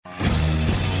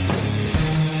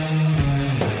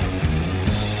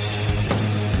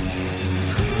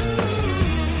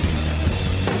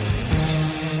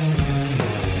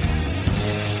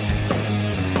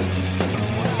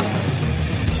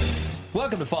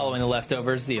Welcome to Following the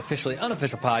Leftovers, the officially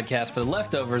unofficial podcast for The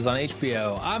Leftovers on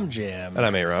HBO. I'm Jim. And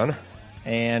I'm Aaron.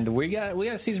 And we got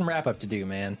a season wrap-up to do,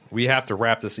 man. We have to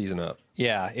wrap the season up.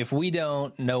 Yeah, if we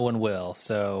don't, no one will.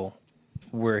 So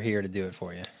we're here to do it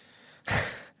for you.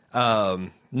 No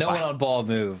one on Bald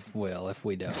Move will if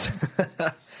we don't.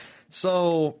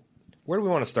 So, where do we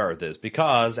want to start with this?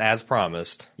 Because, as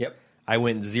promised, Yep. I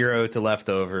went 0 to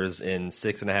Leftovers in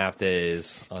 6.5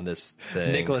 days on this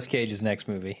thing. Nicolas Cage's next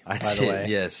movie, I by did, the way.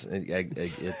 yes.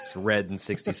 It's read in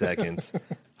 60 seconds.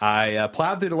 I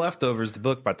plowed through The Leftovers, the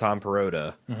book by Tom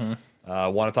Perrotta.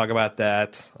 Want to talk about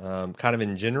that kind of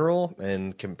in general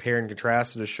and compare and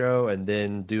contrast to the show, and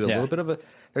then do a little bit of a...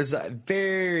 There's a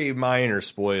very minor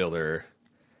spoiler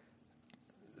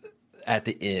at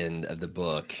the end of the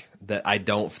book that I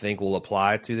don't think will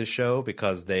apply to the show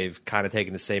because they've kind of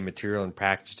taken the same material and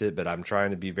packaged it, but I'm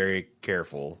trying to be very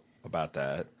careful about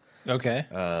that. Okay.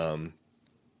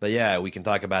 But yeah, we can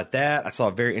talk about that. I saw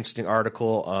a very interesting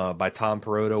article by Tom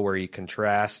Perrotta where he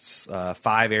contrasts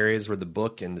 5 areas where the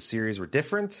book and the series were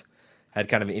different. Had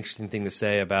kind of an interesting thing to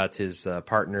say about his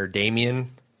partner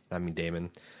Damon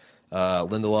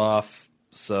Lindelof.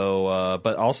 So,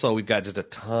 but also we've got just a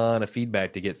ton of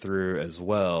feedback to get through as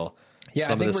well. Yeah,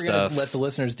 I think we're going to let the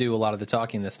listeners do a lot of the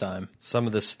talking this time. Some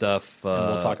of the stuff... and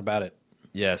we'll talk about it.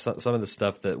 Yeah, some of the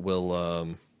stuff that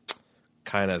will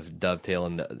kind of dovetail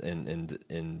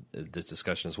in this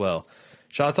discussion as well.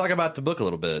 Shall I talk about the book a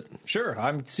little bit? Sure.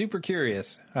 I'm super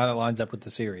curious how that lines up with the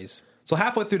series. So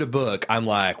halfway through the book, I'm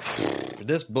like,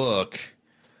 this book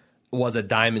was a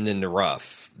diamond in the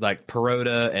rough. Like,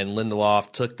 Perrotta and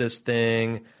Lindelof took this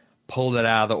thing, pulled it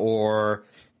out of the ore,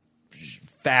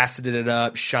 faceted it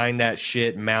up, shined that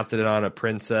shit, mounted it on a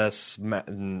princess,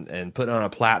 and put it on a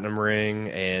platinum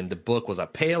ring, and the book was a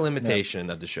pale imitation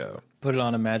of the show. Put it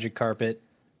on a magic carpet.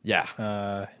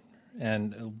 Yeah.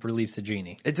 And release the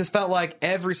genie. It just felt like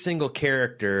every single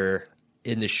character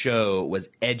in the show was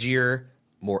edgier,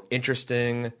 more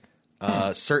interesting.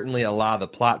 Certainly a lot of the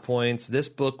plot points. This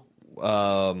book,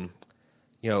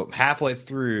 halfway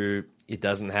through, it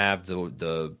doesn't have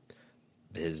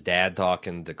his dad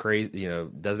talking to crazy,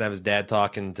 doesn't have his dad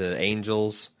talking to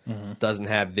angels, doesn't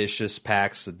have vicious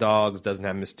packs of dogs, doesn't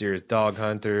have mysterious dog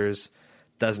hunters,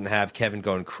 doesn't have Kevin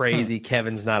going crazy.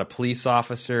 Kevin's not a police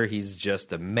officer. He's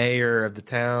just a mayor of the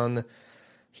town.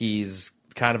 He's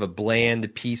kind of a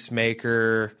bland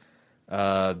peacemaker.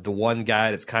 The one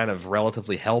guy that's kind of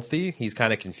relatively healthy, he's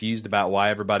kind of confused about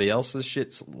why everybody else's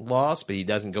shit's lost, but he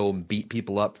doesn't go and beat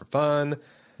people up for fun.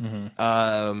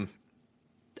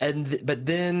 But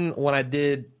then when I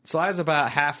was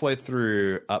about halfway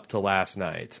through up to last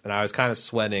night, and I was kind of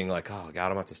sweating like, oh God,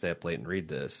 I'm about to stay up late and read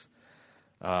this.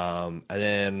 And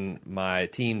then my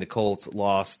team, the Colts,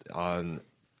 lost on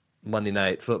Monday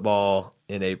Night Football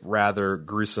in a rather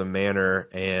gruesome manner,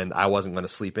 and I wasn't going to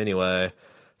sleep anyway.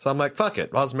 So I'm like, fuck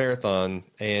it. I'll just marathon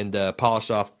and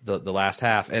polish off the last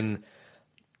half. And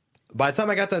by the time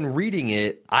I got done reading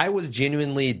it, I was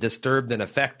genuinely disturbed and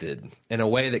affected in a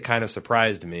way that kind of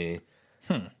surprised me.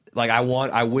 Like,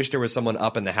 I wish there was someone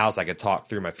up in the house I could talk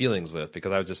through my feelings with,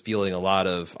 because I was just feeling a lot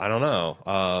of, I don't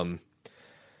know.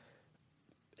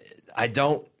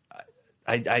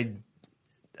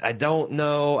 I don't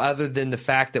know, other than the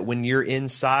fact that when you're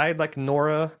inside, like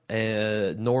Nora's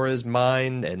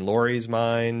mind and Laurie's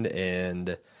mind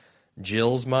and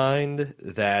Jill's mind,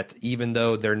 that even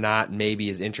though they're not maybe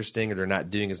as interesting, or they're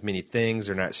not doing as many things,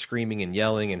 they're not screaming and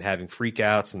yelling and having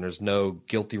freakouts, and there's no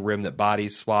guilty rim that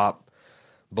bodies swap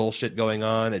bullshit going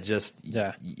on,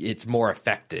 it's more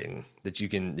affecting that you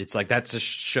can. It's like that just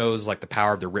shows like the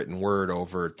power of the written word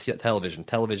over television.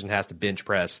 Television has to bench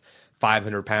press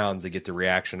 500 pounds to get the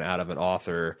reaction out of an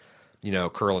author,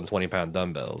 curling 20-pound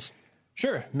dumbbells.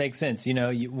 Sure, makes sense.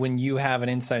 When you have an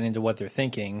insight into what they're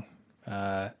thinking,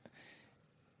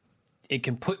 it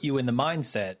can put you in the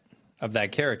mindset of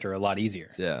that character a lot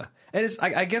easier. Yeah, and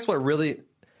I guess what really,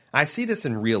 I see this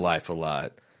in real life a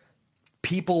lot.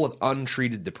 People with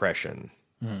untreated depression,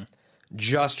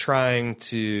 just trying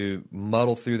to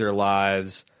muddle through their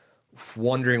lives,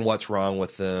 wondering what's wrong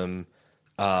with them,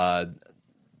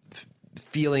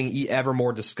 feeling ever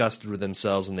more disgusted with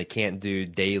themselves when they can't do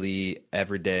daily,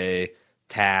 everyday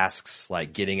tasks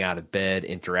like getting out of bed,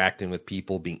 interacting with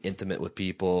people, being intimate with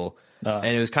people.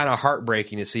 And it was kind of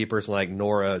heartbreaking to see a person like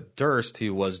Nora Durst,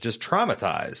 who was just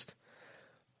traumatized,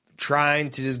 trying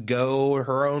to just go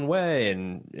her own way,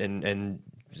 and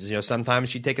sometimes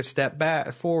she'd take a step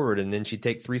back forward, and then she'd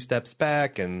take 3 steps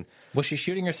back. And was she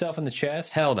shooting herself in the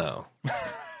chest? Hell no.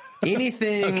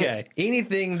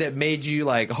 anything that made you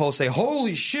like say,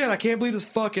 holy shit, I can't believe this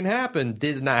fucking happened,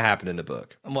 did not happen in the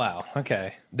book. Wow.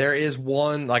 Okay. There is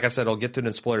one, like I said, I'll get to it in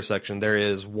the spoiler section. There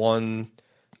is one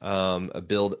a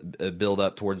build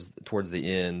up towards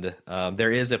the end.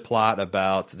 There is a plot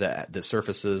about that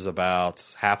surfaces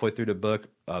about halfway through the book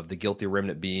of the guilty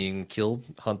remnant being killed,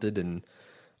 hunted, and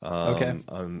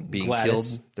being Gladys.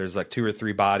 killed. There's like 2 or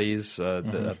 3 bodies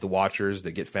of the Watchers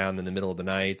that get found in the middle of the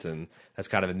night, and that's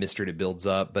kind of a mystery that builds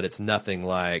up. But it's nothing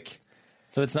like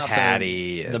So it's not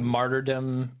Patty the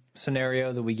martyrdom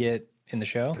scenario that we get in the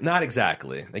show? Not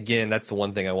exactly. Again, that's the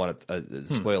one thing I want to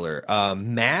spoiler.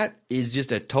 Matt is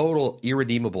just a total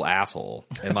irredeemable asshole,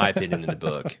 in my opinion, in the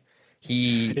book.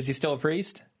 Is he still a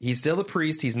priest? He's still a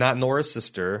priest. He's not Nora's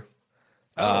sister.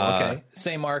 Oh, okay.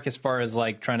 Same arc as far as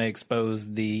like trying to expose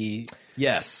the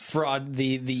fraud,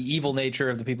 the evil nature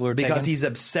of the people who are because taken? he's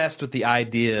obsessed with the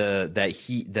idea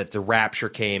that the rapture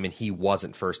came and he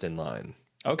wasn't first in line.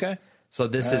 Okay. So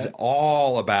this is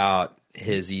all about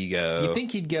his ego. You'd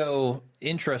think he'd go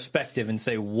introspective and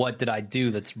say, what did I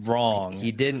do that's wrong?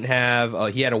 He didn't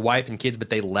have he had a wife and kids, but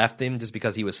they left him just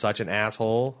because he was such an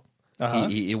asshole.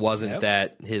 It wasn't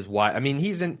that his wife. I mean,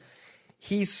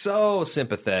 he's so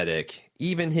sympathetic.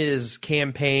 Even his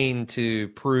campaign to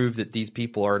prove that these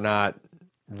people are not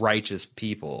righteous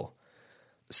people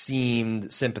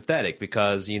seemed sympathetic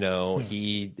because,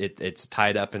 it's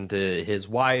tied up into his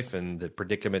wife and the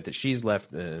predicament that she's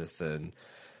left with, and,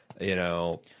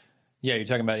 Yeah, you're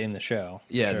talking about in the show.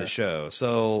 Yeah, Sure. in the show.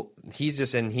 So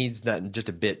he's not just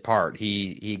a bit part.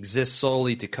 He exists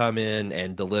solely to come in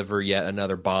and deliver yet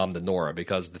another bomb to Nora,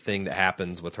 because the thing that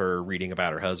happens with her reading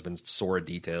about her husband's sordid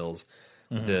details,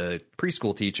 the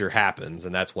preschool teacher happens,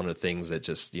 and that's one of the things that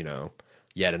just,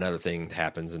 yet another thing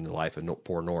happens in the life of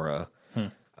poor Nora.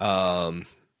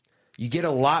 You get a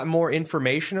lot more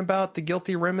information about the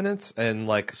guilty remnants and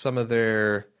like some of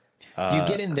their... Do you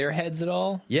get in their heads at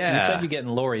all? Yeah. You said you get in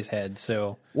Laurie's head,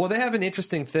 so... Well, they have an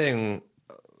interesting thing,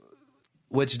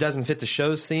 which doesn't fit the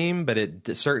show's theme, but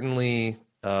it certainly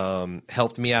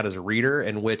helped me out as a reader,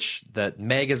 in which that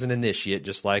Meg is an initiate,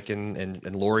 just like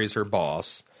and Laurie's her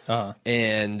boss.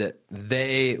 And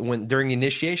they went during the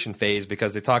initiation phase,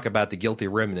 because they talk about the guilty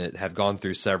remnant have gone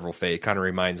through several phases. Kind of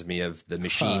reminds me of the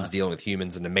machines dealing with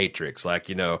humans in the Matrix. Like,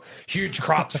 huge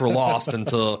crops were lost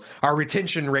until our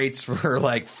retention rates were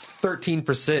like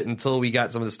 13% until we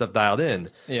got some of the stuff dialed in.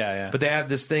 Yeah. But they have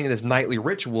this thing, this nightly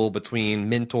ritual between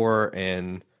mentor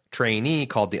and trainee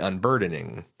called the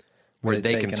unburdening, where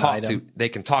they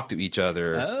can talk to each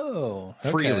other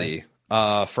freely.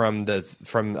 From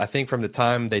the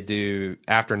time they do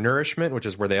after nourishment, which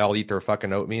is where they all eat their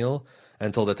fucking oatmeal,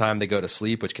 until the time they go to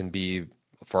sleep, which can be,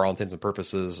 for all intents and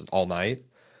purposes, all night.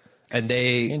 And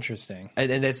interesting.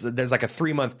 And there's like a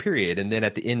 3-month period, and then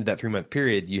at the end of that 3-month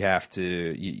period, you have to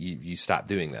you stop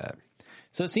doing that.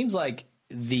 So it seems like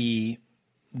the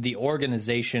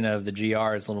organization of the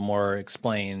GR is a little more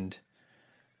explained,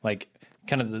 like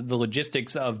kind of the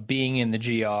logistics of being in the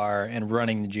GR and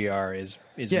running the GR is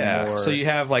more... So you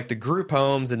have like the group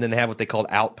homes, and then they have what they call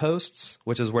outposts,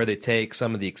 which is where they take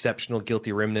some of the exceptional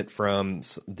guilty remnant from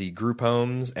the group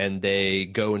homes and they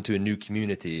go into a new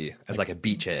community as like a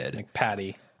beachhead. Like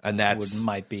Patty. And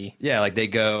might be. Yeah, like they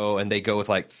go with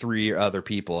like 3 other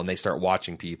people, and they start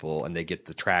watching people, and they get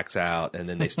the tracks out, and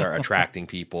then they start attracting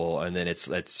people, and then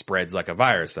it spreads like a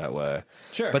virus that way.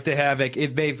 Sure. But they have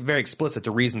it made very explicit.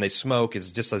 The reason they smoke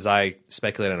is, just as I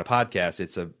speculate on a podcast,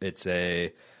 it's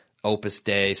a Opus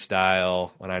Dei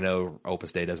style. And I know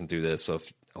Opus Dei doesn't do this, so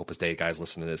if Opus Dei guys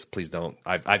listen to this, please don't.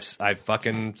 I've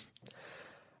fucking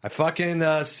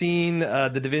seen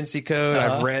the Da Vinci Code.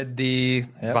 I've read the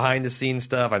behind the scenes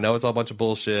stuff. I know it's all a bunch of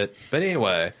bullshit, but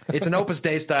anyway, it's an Opus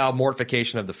Dei style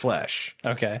mortification of the flesh.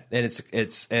 Okay, and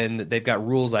and they've got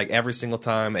rules like every single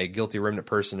time a guilty remnant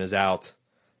person is out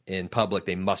in public,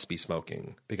 they must be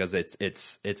smoking, because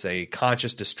it's a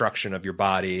conscious destruction of your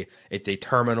body. It's a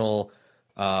terminal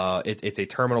it's a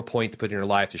terminal point to put in your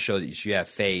life to show that you have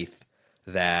faith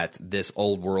that this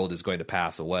old world is going to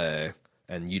pass away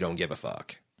and you don't give a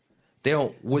fuck. They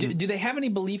don't. Do they have any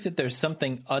belief that there's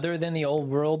something other than the old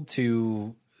world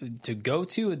to go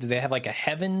to? Do they have like a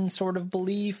heaven sort of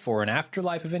belief, or an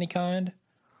afterlife of any kind?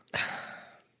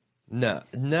 No.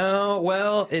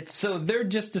 Well, so they're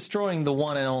just destroying the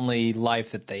one and only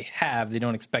life that they have. They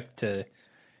don't expect to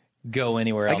go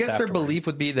anywhere else. I guess their belief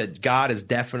would be that God has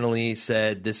definitely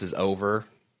said this is over.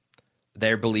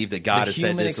 They believe that God has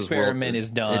said this experiment is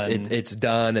done. It's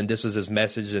done, and this was his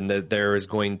message, and that there is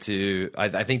going to.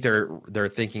 I think they're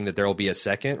thinking that there will be a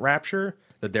second rapture.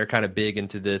 That they're kind of big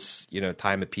into this,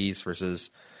 time of peace versus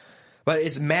But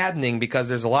it's maddening because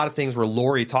there's a lot of things where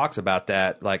Lori talks about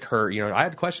that, like her, I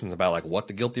had questions about like what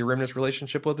the guilty remnant's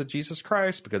relationship was with Jesus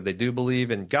Christ, because they do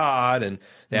believe in God and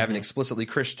they have an explicitly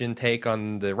Christian take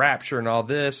on the rapture and all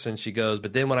this. And she goes,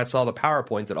 but then when I saw the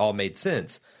PowerPoints, it all made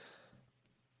sense.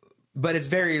 But it's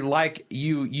very like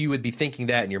you would be thinking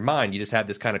that in your mind. You just have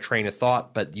this kind of train of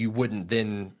thought, but you wouldn't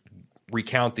then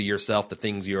recount to yourself the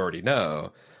things you already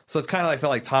know. So it's kind of like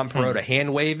felt like Tom Perrotta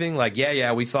hand waving, like,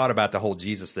 yeah, we thought about the whole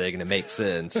Jesus thing and it makes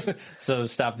sense. So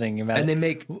stop thinking about it. And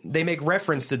they make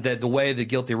reference to that the way the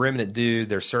guilty remnant do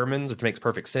their sermons, which makes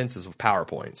perfect sense, is with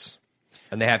PowerPoints.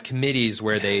 And they have committees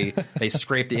where they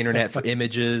scrape the internet for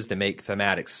images to make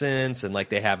thematic sense, and like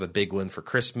they have a big one for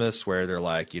Christmas where they're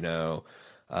like, this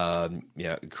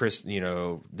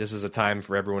is a time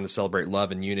for everyone to celebrate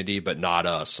love and unity, but not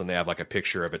us. And they have like a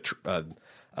picture of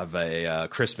a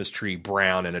Christmas tree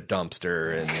brown in a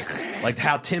dumpster, and like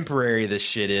how temporary this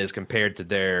shit is compared to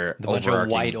their bunch of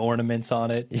white ornaments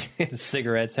on it,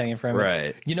 cigarettes hanging from it.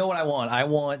 Right. You know what I want? I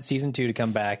want season 2 to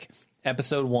come back.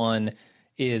 Episode 1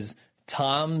 is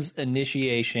Tom's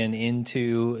initiation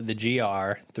into the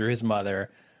GR through his mother,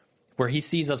 where he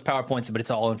sees those PowerPoints, but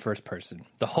it's all in first person.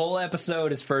 The whole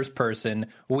episode is first person.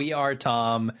 We are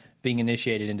Tom being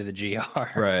initiated into the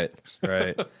GR. Right.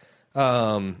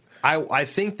 I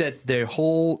think that their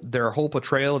whole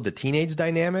portrayal of the teenage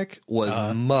dynamic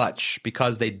was much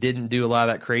because they didn't do a lot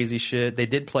of that crazy shit. They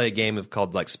did play a game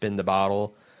called like Spin the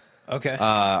Bottle. Okay.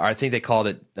 I think they called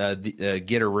it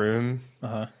Get a Room,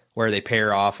 where they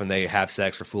pair off and they have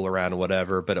sex or fool around or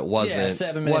whatever. But it wasn't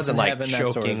like heaven,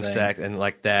 choking sort of sex and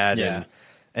like that. Yeah.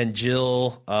 And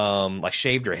Jill like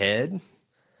shaved her head.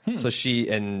 So she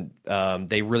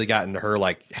they really got into her,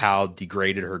 like how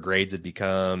degraded her grades had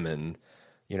become, and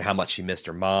how much she missed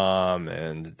her mom,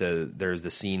 and there's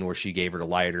the scene where she gave her the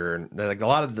lighter, and like a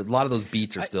lot of those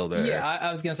beats are still there. Yeah,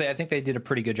 I was gonna say I think they did a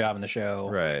pretty good job in the show,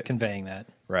 right, conveying that.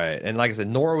 Right, and like I said,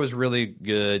 Nora was really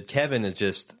good. Kevin is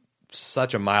just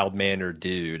such a mild mannered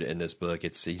dude in this book.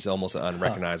 He's almost an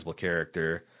unrecognizable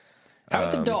character. How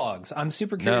about the dogs? I'm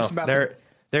super curious about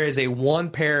There is a one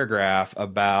paragraph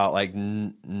about like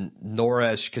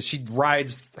Nora, because she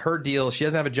rides her deal. She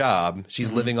doesn't have a job.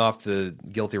 She's living off the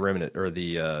guilty remnant or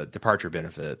the departure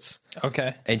benefits.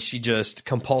 Okay. And she just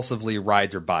compulsively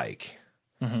rides her bike,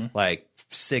 like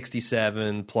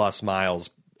 67 plus miles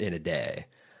in a day.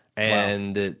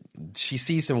 And she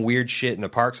sees some weird shit in the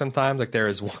park sometimes. Like there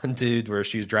was one dude where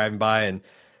she was driving by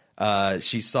and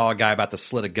she saw a guy about to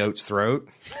slit a goat's throat.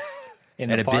 In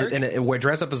the park? We're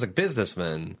dressed up as like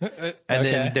businessmen. And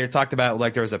then they talked about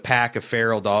like there was a pack of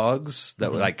feral dogs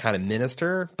that would like kind of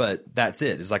minister, but that's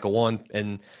it. It's like a one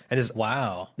and this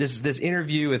this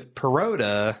interview with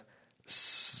Perrotta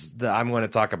that I'm going to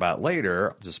talk about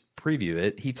later. I'll just preview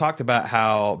it. He talked about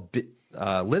how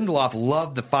Lindelof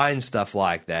loved to find stuff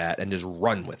like that and just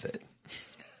run with it.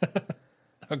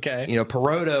 Okay.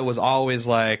 Perrotta was always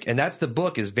like, and that's the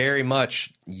book is very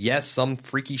much, yes, some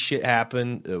freaky shit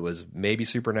happened. It was maybe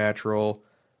supernatural,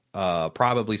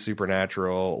 probably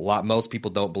supernatural. Most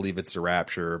people don't believe it's the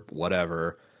rapture,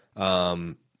 whatever.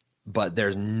 But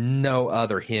there's no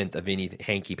other hint of any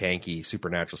hanky-panky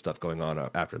supernatural stuff going on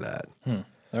after that.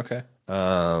 Okay.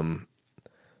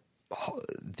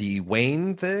 The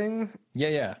Wayne thing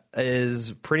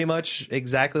is pretty much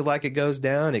exactly like it goes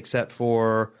down, except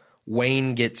for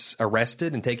Wayne gets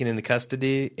arrested and taken into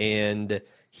custody, and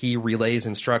he relays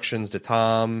instructions to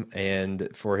Tom and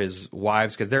for his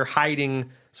wives because they're hiding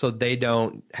so they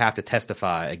don't have to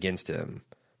testify against him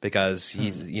because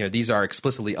he's these are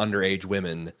explicitly underage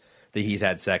women that he's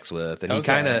had sex with, and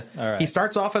he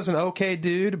starts off as an okay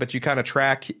dude, but you kind of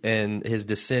track in his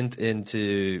descent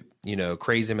into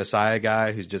crazy messiah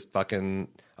guy who's just fucking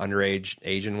underage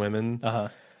Asian women.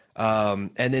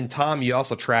 And then Tom, you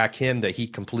also track him that he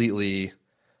completely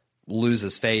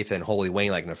loses faith in Holy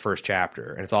Wayne, like in the first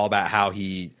chapter. And it's all about how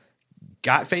he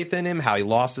got faith in him, how he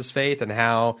lost his faith, and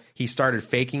how he started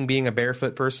faking being a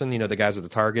barefoot person. The guys with the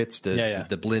targets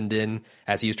to blend in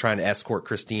as he was trying to escort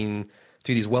Christine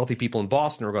to these wealthy people in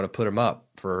Boston who were going to put him up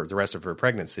for the rest of her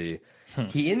pregnancy.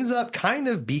 He ends up kind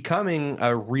of becoming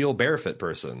a real barefoot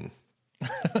person.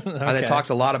 And it talks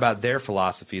a lot about their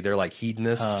philosophy. They're like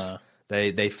hedonists.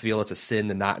 They feel it's a sin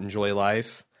to not enjoy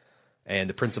life, and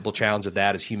the principal challenge of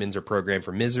that is humans are programmed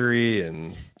for misery,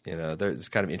 and there's this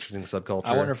kind of interesting subculture.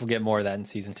 I wonder if we'll get more of that in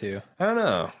season 2. I don't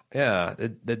know. Yeah,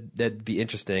 that'd be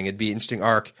interesting. It'd be an interesting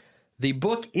arc. The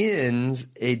book ends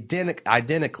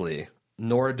identically.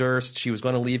 Nora Durst, she was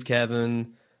going to leave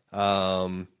Kevin.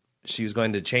 She was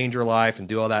going to change her life and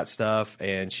do all that stuff,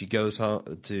 and she goes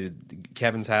home to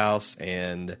Kevin's house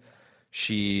and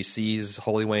she sees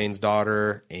Holy Wayne's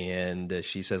daughter, and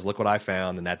she says, "Look what I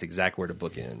found," and that's exactly where the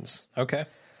book ends. Okay.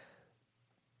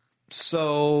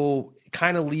 So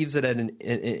kind of leaves it at an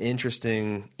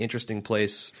interesting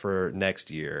place for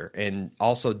next year, and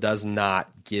also does not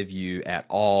give you at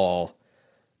all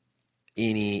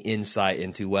any insight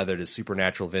into whether the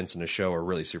supernatural events in the show are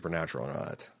really supernatural or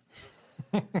not.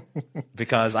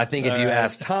 Because I think if you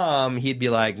ask Tom, he'd be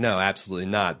like, no, absolutely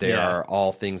not. They are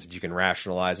all things that you can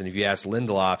rationalize. And if you ask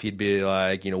Lindelof, he'd be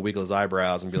like, wiggle his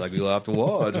eyebrows and be like, we'll have to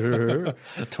watch.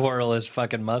 Twirl his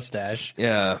fucking mustache.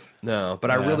 Yeah, no.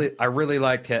 But I really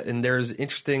liked it. And there's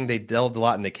interesting, they delved a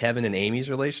lot into Kevin and Amy's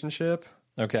relationship.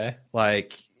 Okay.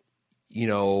 Like,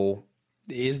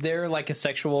 is there like a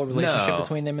sexual relationship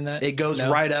between them in that? It goes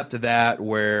right up to that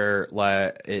where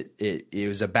like it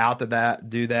was about to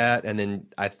do that, and then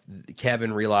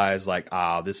Kevin realized like,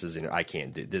 this isn't, I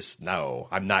can't do this. No,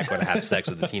 I'm not going to have sex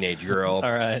with a teenage girl.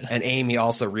 All right. And Amy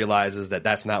also realizes that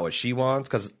that's not what she wants,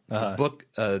 because the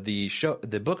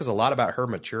book is a lot about her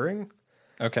maturing.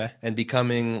 Okay. And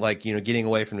becoming like, getting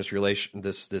away from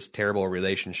this terrible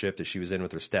relationship that she was in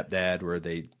with her stepdad, where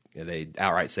they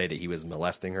outright say that he was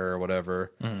molesting her or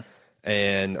whatever,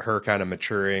 and her kind of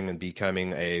maturing and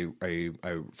becoming a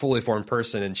fully formed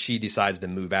person, and she decides to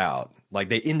move out. Like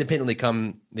they independently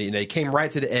they came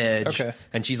right to the edge,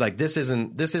 and she's like, this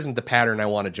isn't the pattern I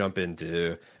want to jump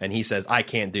into, and he says, I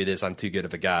can't do this, I'm too good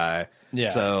of a guy. Yeah.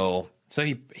 So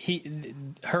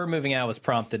her moving out was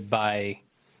prompted by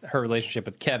her relationship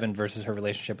with Kevin versus her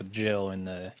relationship with Jill in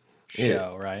the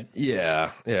show, right?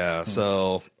 Yeah.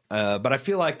 So. But I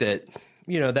feel like that,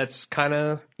 that's kind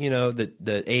of,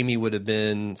 that Amy would have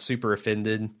been super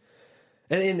offended.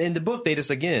 And in the book, they just,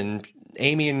 again,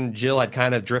 Amy and Jill had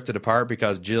kind of drifted apart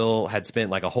because Jill had spent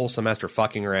like a whole semester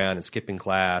fucking around and skipping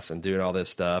class and doing all this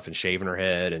stuff and shaving her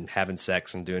head and having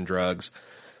sex and doing drugs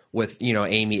with,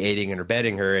 Amy aiding and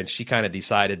abetting her. And she kind of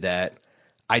decided that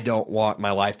I don't want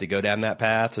my life to go down that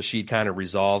path. So she'd kind of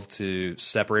resolved to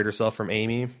separate herself from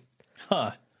Amy.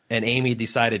 Huh. And Amy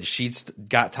decided she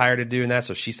got tired of doing that,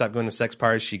 so she stopped going to sex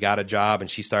parties. She got a job, and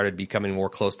she started becoming more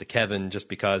close to Kevin just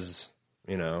because,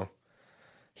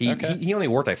 he only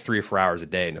worked like 3 or 4 hours a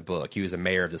day in the book. He was a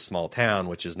mayor of this small town,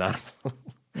 which is not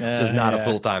a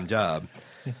full-time job.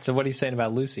 So what are you saying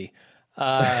about Lucy?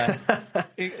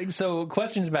 So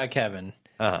questions about Kevin.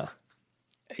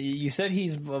 You said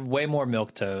he's way more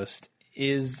milquetoast.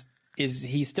 Is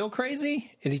he still crazy?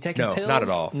 Is he taking pills? No, not at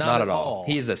all. Not at all.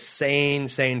 He's a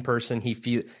sane person.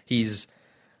 He's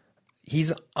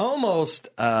almost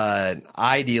an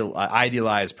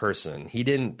idealized person. He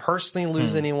didn't personally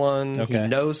lose anyone. Okay. He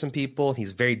knows some people.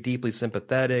 He's very deeply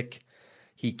sympathetic.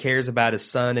 He cares about his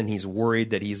son, and he's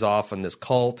worried that he's off in this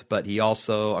cult. But he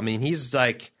also,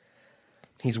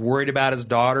 he's worried about his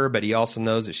daughter, but he also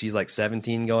knows that she's like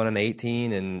 17 going on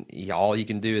 18, and all he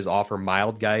can do is offer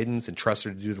mild guidance and trust her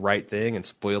to do the right thing, and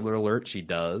spoiler alert, she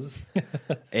does.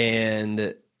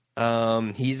 And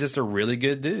he's just a really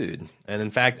good dude. And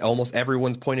in fact, almost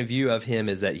everyone's point of view of him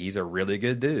is that he's a really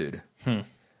good dude.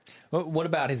 What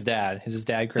about his dad? Is his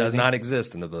dad crazy? Does not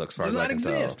exist in the book, as far as I can tell. Does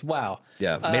not exist? Wow.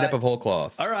 Yeah, made up of whole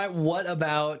cloth. All right, what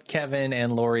about Kevin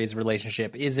and Laurie's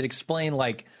relationship? Is it explained,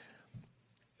 like,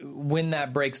 when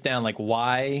that breaks down, like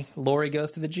why Laurie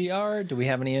goes to the GR? Do we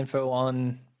have any info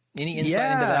on any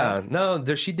insight into that?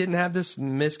 No, she didn't have this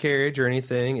miscarriage or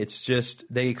anything. It's just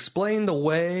they explain the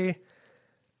way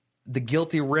the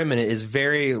guilty remnant is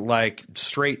very like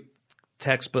straight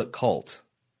textbook cult.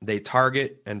 They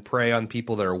target and prey on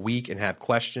people that are weak and have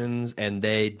questions, and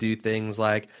they do things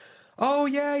like, oh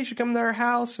yeah, you should come to our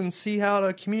house and see how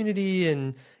the community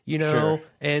and Sure.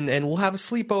 and we'll have a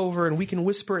sleepover and we can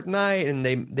whisper at night, and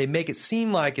they make it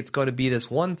seem like it's going to be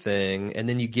this one thing, and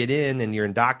then you get in and you're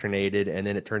indoctrinated, and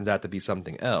then it turns out to be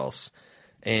something else.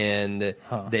 And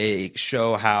they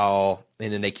show how,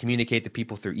 and then they communicate to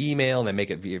people through email, and they make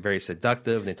it very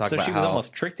seductive. And they talk about she was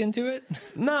almost tricked into it?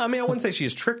 No, I wouldn't say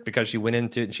she's tricked, because she went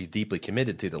into it and she's deeply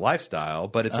committed to the lifestyle.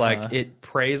 But it's like it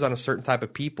preys on a certain type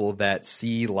of people that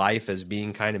see life as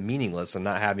being kind of meaningless and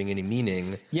not having any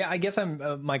meaning. Yeah, I guess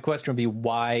my question would be,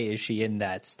 why is she in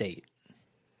that state?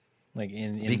 Like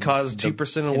because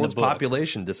 2% of the world's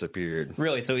population disappeared.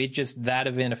 Really? So that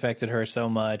event affected her so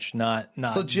much? Not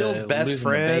so Jill's best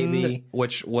friend,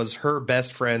 which was her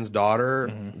best friend's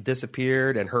daughter,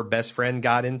 disappeared, and her best friend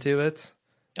got into it.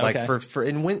 Like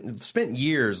spent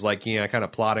years kind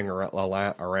of plotting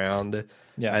around.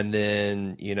 Yeah. And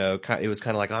then it was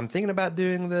kind of like, I'm thinking about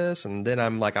doing this, and then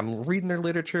I'm reading their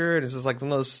literature, and it's just like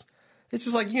one of those. It's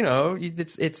just like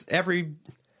it's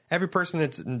every person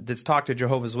that's talked to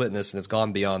Jehovah's Witness and has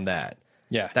gone beyond that.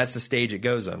 Yeah. That's the stage it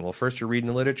goes on. Well, first you're reading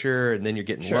the literature, and then you're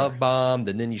getting love bombed,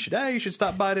 and then you should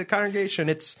stop by the congregation.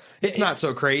 It's not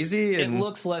so crazy. And it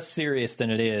looks less serious than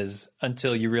it is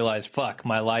until you realize, fuck,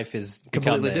 my life is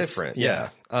completely different. Yeah.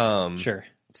 Sure.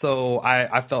 So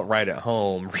I felt right at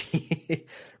home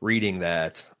reading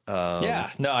that.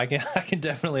 I can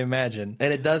definitely imagine.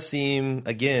 And it does seem,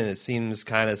 again, it seems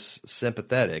kind of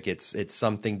sympathetic. It's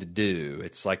something to do.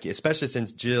 It's like, especially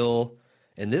since Jill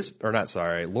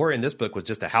Lori in this book was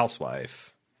just a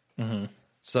housewife. Mm-hmm.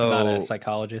 So not a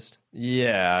psychologist.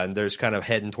 Yeah, and there's kind of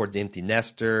heading towards the empty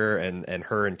nester, and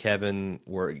her and Kevin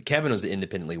was the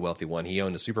independently wealthy one. He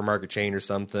owned a supermarket chain or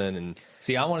something. And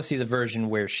see, I want to see the version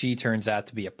where she turns out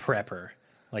to be a prepper.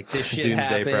 Like, this shit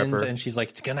Doomsday happens, prepper. and she's like,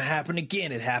 it's going to happen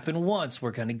again. It happened once.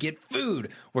 We're going to get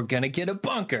food. We're going to get a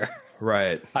bunker.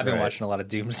 Right. I've been watching a lot of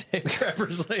Doomsday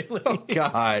Preppers lately. Oh,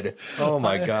 God. Oh,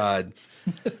 my God.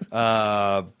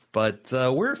 But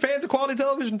we're fans of quality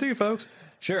television, too, folks.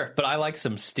 Sure, but I like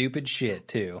some stupid shit,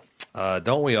 too.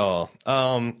 Don't we all?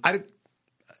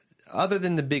 Other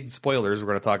than the big spoilers we're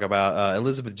going to talk about,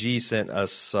 Elizabeth G. sent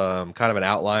us kind of an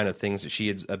outline of things that she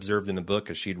had observed in the book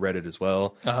because she'd read it as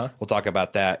well. We'll talk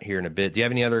about that here in a bit. Do you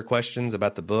have any other questions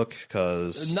about the book?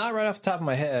 Not right off the top of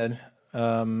my head.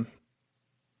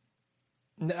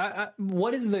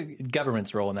 What is the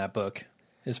government's role in that book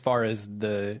as far as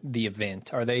the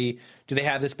event? Do they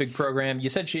have this big program? You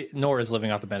said Nora's living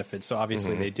off the benefits, so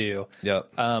obviously they do.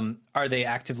 Yep. Are they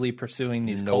actively pursuing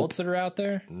these cults that are out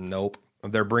there? Nope.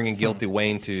 They're bringing guilty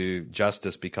Wayne to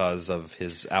justice because of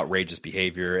his outrageous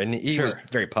behavior, and he was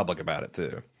very public about it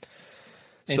too.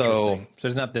 So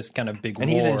there's not this kind of big war.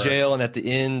 And he's in jail, and at the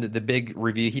end, the big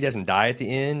review, he doesn't die at the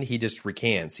end. He just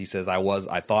recants. He says,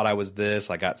 I thought I was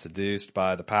this. I got seduced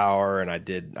by the power, and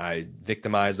I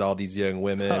victimized all these young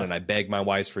women, and I begged my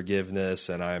wife's forgiveness,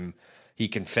 and he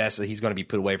confessed that he's going to be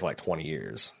put away for like 20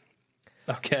 years.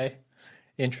 Okay.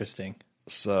 Interesting.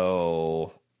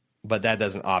 So, but that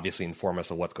doesn't obviously inform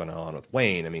us of what's going on with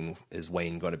Wayne. I mean, is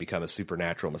Wayne going to become a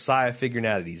supernatural messiah figure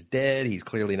now that he's dead? He's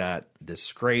clearly not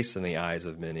disgraced in the eyes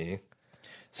of many.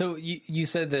 So you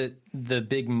said that the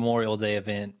big Memorial Day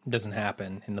event doesn't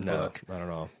happen in the book. I don't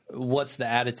know. What's the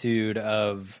attitude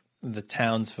of the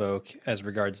townsfolk as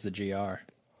regards the GR?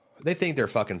 They think they're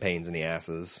fucking pains in the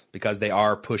asses because they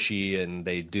are pushy and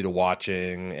they do the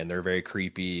watching and they're very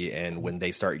creepy. And when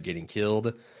they start getting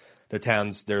killed, the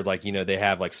towns, they're like, they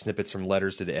have like snippets from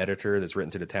letters to the editor that's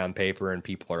written to the town paper, and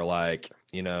people are like,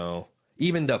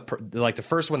 even the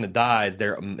first one that dies,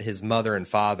 his mother and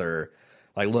father,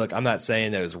 like, look, I'm not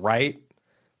saying that it was right,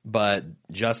 but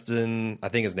Justin, I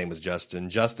think his name was Justin.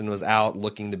 Justin was out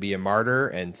looking to be a martyr,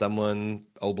 and someone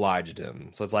obliged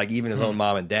him. So it's like even his own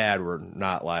mom and dad were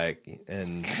not like,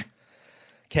 and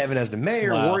Kevin as the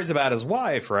mayor worries about his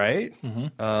wife, right?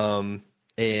 Mm-hmm.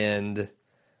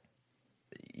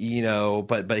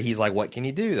 But he's like, what can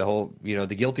you do? The whole,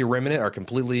 the guilty remnant are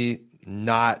completely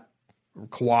not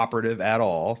cooperative at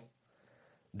all.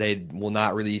 They will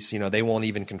not release, they won't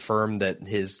even confirm that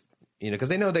his, because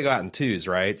they know they go out in twos,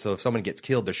 right? So if someone gets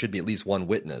killed, there should be at least one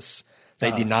witness.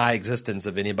 They deny existence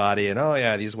of anybody,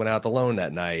 and he just went out alone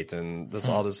that night, and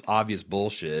all this obvious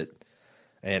bullshit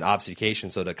and obfuscation.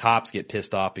 So the cops get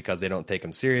pissed off because they don't take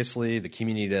them seriously. The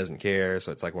community doesn't care,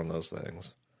 so it's like one of those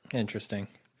things. Interesting.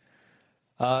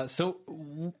 So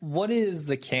what is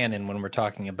the canon when we're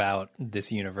talking about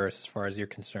this universe as far as you're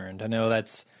concerned? I know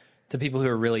that's to people who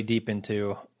are really deep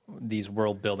into these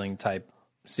world-building type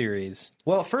series.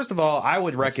 Well, first of all, I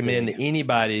would recommend that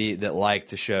anybody that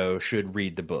liked the show should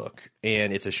read the book.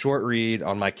 And it's a short read.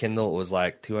 On my Kindle, it was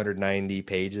like 290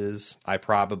 pages. I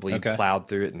probably plowed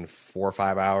through it in 4 or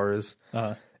 5 hours.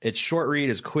 It's short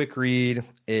read, it's quick read.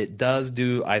 It does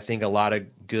do, I think, a lot of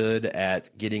good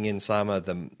at getting in some of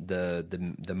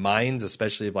the minds,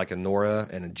 especially of like a Nora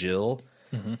and a Jill,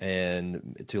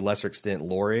 and to a lesser extent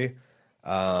Lori.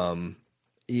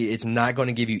 It's not going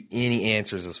to give you any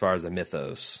answers as far as the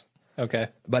mythos. Okay.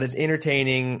 But it's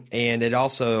entertaining, and it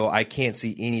also, I can't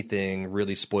see anything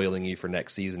really spoiling you for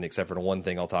next season except for the one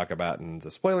thing I'll talk about in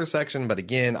the spoiler section. But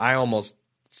again, I almost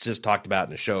just talked about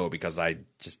in the show because I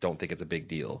just don't think it's a big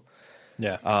deal.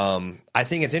 Yeah. I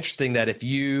think it's interesting that if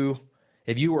you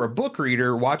were a book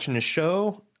reader watching the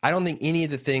show, I don't think any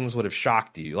of the things would have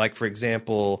shocked you. Like, for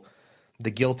example,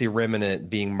 the guilty remnant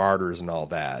being martyrs and all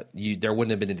that. There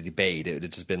wouldn't have been a debate. It would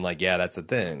have just been like, yeah, that's a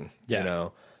thing. Yeah.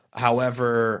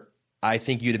 However, I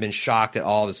think you'd have been shocked at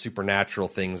all the supernatural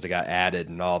things that got added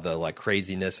and all the like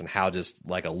craziness and how just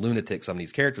like a lunatic some of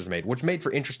these characters made, which made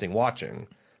for interesting watching.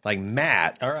 Like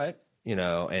Matt, all right,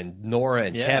 and Nora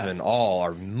and Kevin all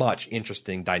are much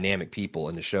interesting, dynamic people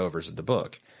in the show versus the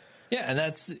book. Yeah, and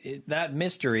that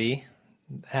mystery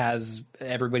has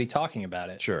everybody talking about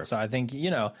it. Sure. So I think,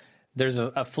 there's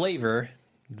a flavor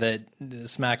that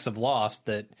smacks of Lost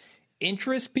that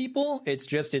interests people. It's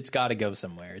got to go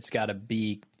somewhere. It's got to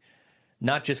be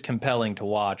not just compelling to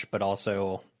watch, but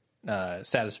also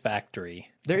satisfactory.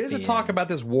 There is a talk about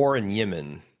this war in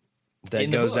Yemen that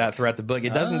goes out throughout the book.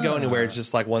 It doesn't go anywhere. It's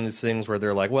just like one of these things where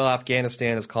they're like, well,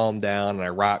 Afghanistan has calmed down and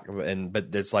Iraq,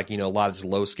 but it's like, a lot of this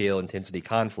low scale intensity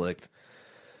conflict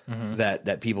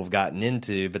that people have gotten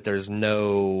into, but there's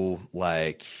no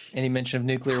like any mention of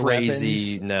nuclear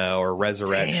crazy weapons? No, or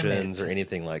resurrections or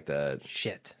anything like that.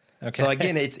 Shit. Okay. So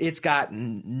again, it's got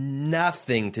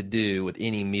nothing to do with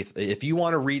any myth. If you're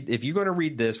going to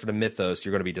read this for the mythos,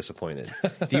 you're going to be disappointed.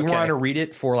 If you want to read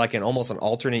it for like almost an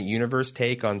alternate universe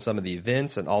take on some of the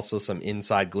events and also some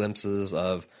inside glimpses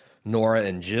of Nora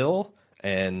and Jill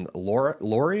and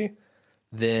Lori,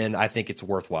 then I think it's a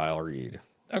worthwhile read.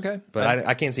 Okay. But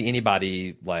I can't see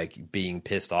anybody like being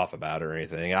pissed off about it or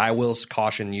anything. I will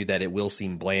caution you that it will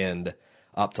seem bland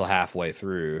up till halfway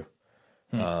through.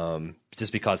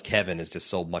 Just because Kevin is just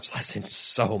so much less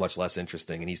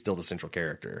interesting, and he's still the central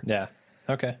character. Yeah.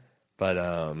 Okay. But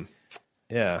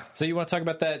yeah. So you want to talk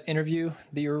about that interview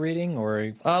that you were reading,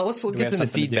 or let's get to the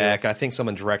feedback. I think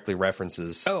someone directly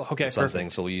references something,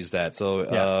 perfect. So we'll use that.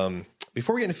 So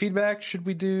before we get into feedback, should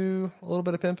we do a little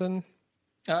bit of pimping?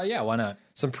 Yeah, why not?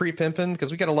 Some pre-pimping,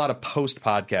 because we got a lot of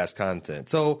post-podcast content.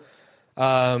 So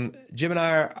Jim and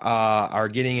I are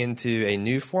getting into a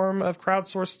new form of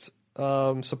crowdsourced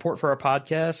support for our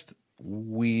podcast.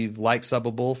 We've liked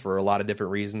Subbable for a lot of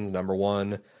different reasons. Number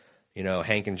one,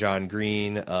 Hank and John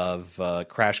Green of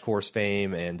Crash Course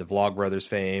fame and the Vlogbrothers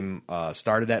fame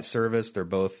started that service. They're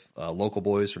both local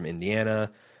boys from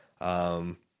Indiana.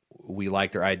 We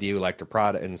liked their idea, we liked their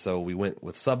product, and so we went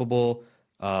with Subbable.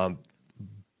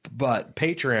 But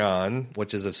Patreon,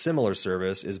 which is a similar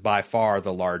service, is by far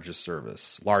the larger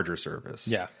service.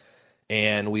 Yeah.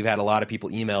 And we've had a lot of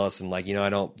people email us and like, I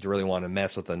don't really want to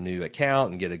mess with a new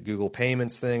account and get a Google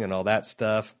Payments thing and all that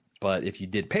stuff. But if you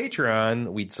did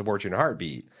Patreon, we'd support you in a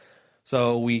heartbeat.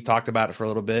 So we talked about it for a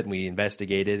little bit and we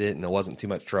investigated it and it wasn't too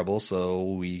much trouble.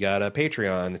 So we got a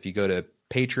Patreon. If you go to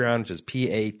Patreon, which is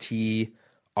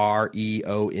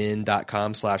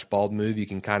patreon.com/baldmove, you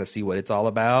can kind of see what it's all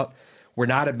about. We're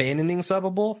not abandoning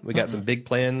Subbable. We got some big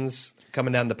plans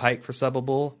coming down the pike for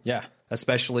Subbable. Yeah.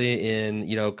 Especially in,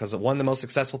 because one of the most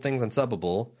successful things on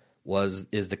Subbable was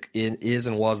the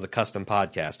custom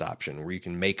podcast option, where you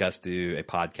can make us do a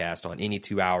podcast on any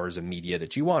 2 hours of media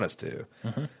that you want us to.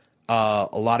 A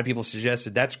lot of people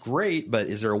suggested that's great, but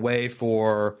is there a way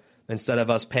for, instead of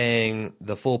us paying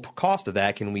the full cost of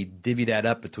that, can we divvy that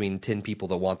up between 10 people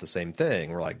that want the same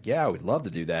thing? We're like, yeah, we'd love to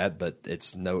do that, but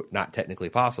it's not technically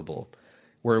possible.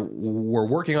 We're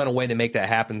working on a way to make that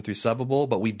happen through Subbable,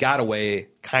 but we've got a way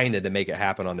kind of to make it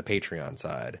happen on the Patreon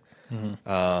side.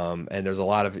 And there's a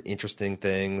lot of interesting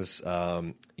things,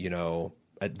 at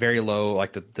very low,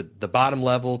 like the bottom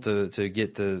level to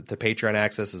get to Patreon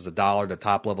access is $1. The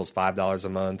top level is $5 a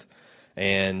month.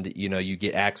 And, you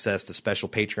get access to special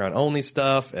Patreon only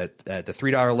stuff. At the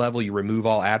 $3 level, you remove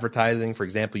all advertising. For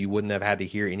example, you wouldn't have had to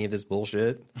hear any of this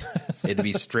bullshit. It'd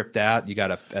be stripped out. You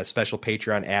got a special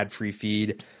Patreon ad-free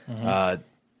feed. And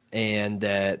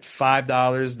at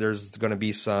 $5, there's going to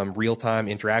be some real-time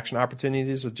interaction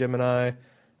opportunities with Jim and I,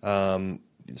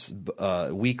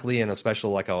 weekly, and a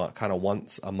special, like a kind of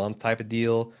once a month type of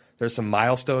deal. There's some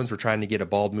milestones. We're trying to get a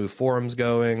Bald Move forums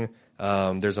going.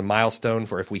 There's a milestone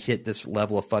for if we hit this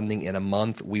level of funding in a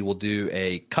month, we will do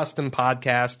a custom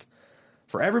podcast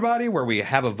for everybody where we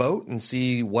have a vote and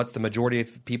see what's the majority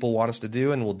of people want us to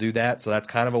do, and we'll do that. So that's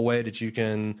kind of a way that you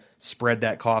can spread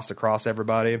that cost across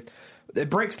everybody. It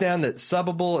breaks down that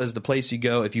Subbable is the place you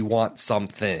go if you want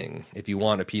something. If you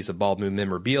want a piece of Bald Move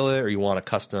memorabilia, or you want a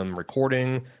custom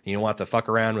recording, and you don't want to fuck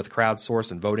around with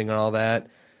crowdsource and voting and all that.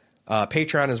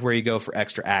 Patreon is where you go for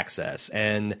extra access.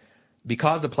 And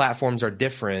because the platforms are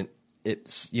different,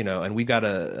 it's, and we've got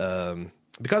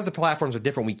because the platforms are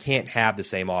different, we can't have the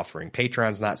same offering.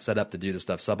 Patreon's not set up to do the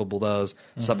stuff Subbable does.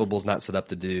 Subbable's not set up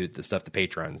to do the stuff the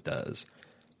Patreon does.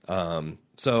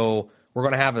 So we're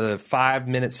going to have a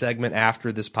 5-minute segment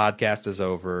after this podcast is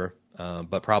over,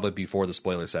 but probably before the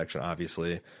spoiler section,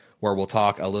 obviously, where we'll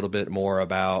talk a little bit more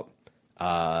about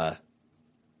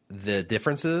the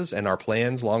differences and our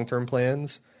plans, long-term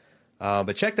plans.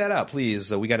 But check that out,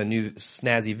 please. We got a new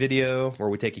snazzy video where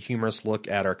we take a humorous look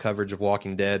at our coverage of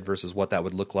Walking Dead versus what that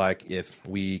would look like if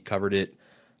we covered it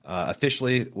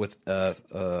officially with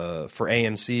for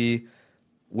AMC,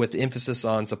 with emphasis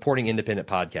on supporting independent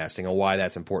podcasting and why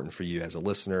that's important for you as a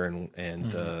listener,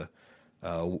 and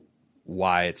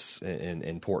why it's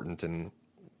important and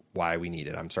why we need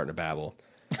it. I'm starting to babble.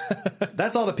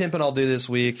 That's all the pimping I'll do this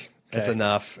week. That's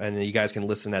enough. And you guys can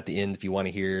listen at the end if you want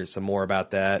to hear some more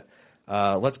about that.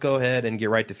 Let's go ahead and get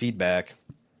right to feedback.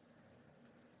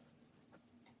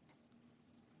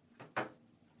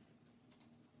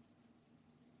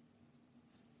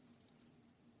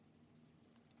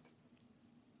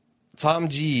 Tom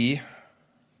G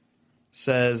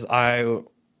says, I'm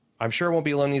sure it won't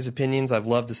be alone in these opinions. I've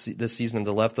loved this season of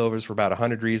The Leftovers for about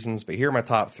 100 reasons, but here are my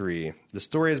top 3. The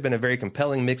story has been a very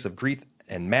compelling mix of grief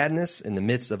and madness in the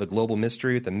midst of a global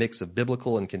mystery with a mix of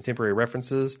biblical and contemporary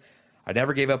references. I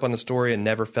never gave up on the story and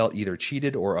never felt either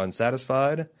cheated or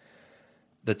unsatisfied.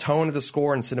 The tone of the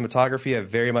score and cinematography have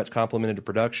very much complemented the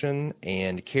production,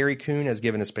 and Carrie Coon has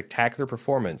given a spectacular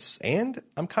performance, and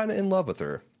I'm kind of in love with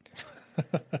her.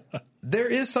 There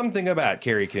is something about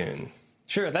Carrie Coon.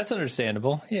 Sure, that's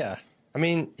understandable. Yeah. I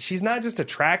mean, she's not just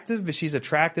attractive, but she's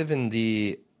attractive in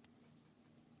the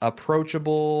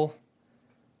approachable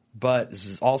but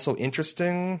also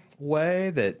interesting way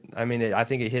that, I mean, I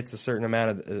think it hits a certain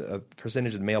amount of a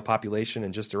percentage of the male population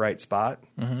in just the right spot.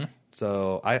 Mm-hmm.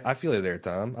 So I feel you there,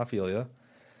 Tom. I feel you.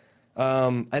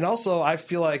 And also, I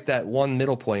feel like that one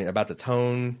middle point about the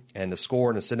tone and the score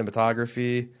and the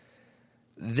cinematography,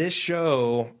 this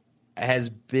show has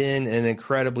been an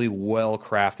incredibly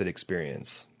well-crafted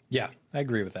experience. Yeah, I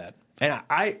agree with that. And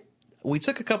we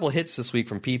took a couple of hits this week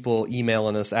from people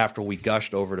emailing us after we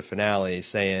gushed over the finale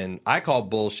saying, I call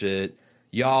bullshit.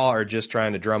 Y'all are just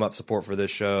trying to drum up support for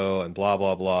this show and blah,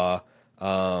 blah, blah.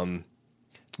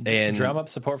 And drum up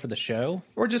support for the show?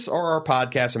 Or our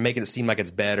podcast, or making it seem like it's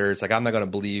better. It's like, I'm not going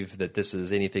to believe that this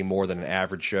is anything more than an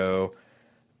average show.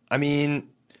 I mean,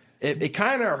 it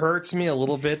kind of hurts me a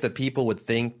little bit that people would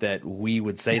think that we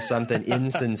would say something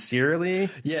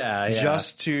insincerely. Yeah.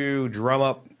 Just to drum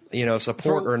up,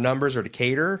 support or numbers or to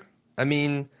cater. I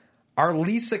mean, our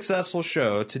least successful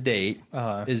show to date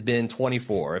has been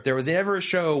 24. If there was ever a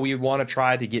show we would want to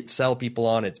try to sell people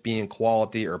on it's being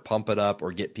quality or pump it up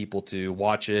or get people to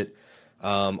watch it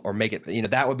or make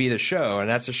it, that would be the show. And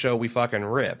that's a show we fucking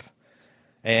rip.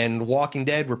 And Walking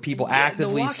Dead, where people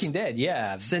actively The Walking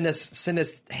Dead, send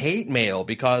us hate mail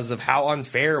because of how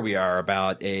unfair we are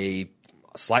about a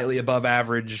slightly above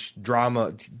average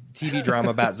TV drama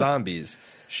about zombies.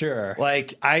 Sure.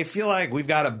 Like, I feel like we've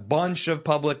got a bunch of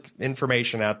public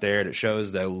information out there that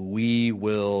shows that we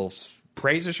will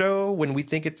praise a show when we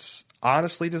think it's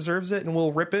honestly deserves it, and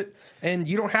we'll rip it. And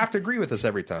you don't have to agree with us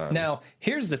every time. Now,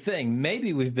 here's the thing.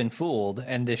 Maybe we've been fooled,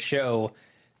 and this show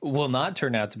will not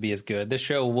turn out to be as good. This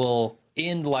show will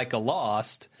end like a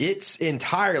Lost. It's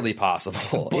entirely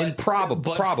possible.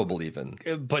 Probable even.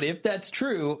 But if that's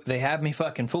true, they have me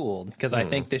fucking fooled, because I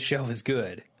think this show is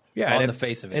good. Yeah, on the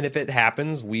face of it. And if it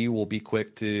happens, we will be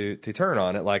quick to turn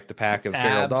on it like the pack of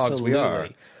feral dogs we are.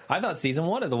 I thought season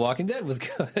 1 of The Walking Dead was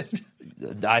good.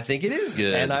 I think it is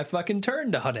good. And I fucking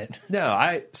turned on it. No,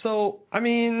 I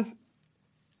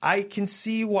can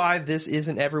see why this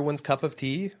isn't everyone's cup of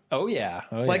tea. Oh, yeah.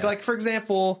 Like for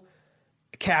example,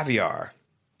 caviar.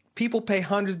 People pay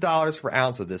hundreds of dollars per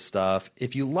ounce of this stuff.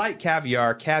 If you like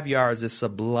caviar is this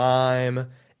sublime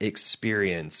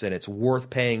experience, and it's worth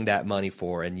paying that money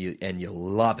for, and you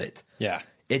love it. Yeah.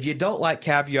 If you don't like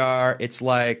caviar, it's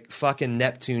like fucking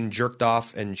Neptune jerked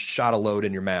off and shot a load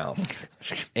in your mouth.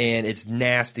 And it's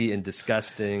nasty and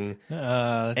disgusting.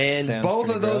 And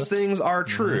both of those things are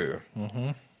true.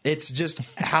 Mm-hmm. It's just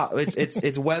how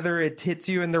it's whether it hits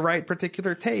you in the right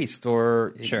particular taste,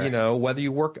 or whether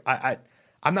you work.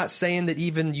 I'm not saying that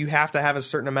even you have to have a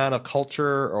certain amount of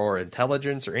culture or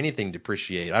intelligence or anything to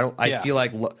appreciate. I feel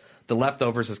like The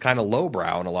Leftovers is kind of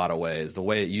lowbrow in a lot of ways. The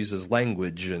way it uses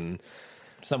language, and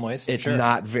some ways it's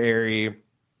not very,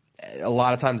 a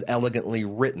lot of times, elegantly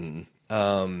written.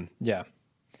 Yeah,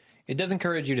 it does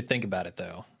encourage you to think about it,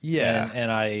 though. Yeah,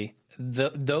 and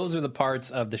those are the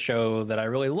parts of the show that I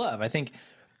really love. I think,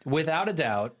 without a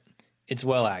doubt, it's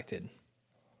well acted.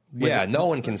 No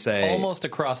one can say almost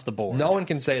across the board. No one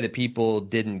can say that people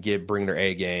didn't bring their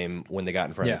A game when they got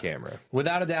in front of the camera.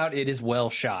 Without a doubt, it is well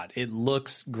shot. It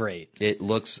looks great. It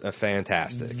looks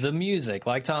fantastic. The music,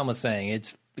 like Tom was saying,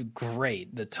 it's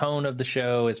great. The tone of the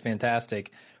show is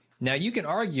fantastic. Now, you can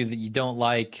argue that you don't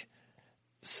like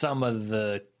some of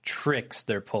the tricks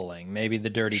they're pulling. Maybe the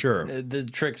the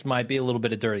tricks might be a little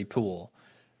bit of dirty pool.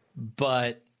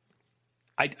 But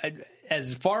I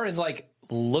as far as like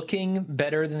looking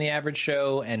better than the average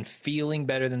show and feeling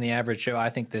better than the average show, I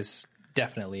think this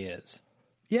definitely is.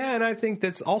 Yeah, and I think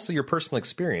that's also your personal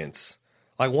experience.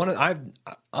 Like without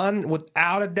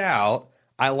a doubt,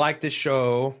 I like this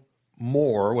show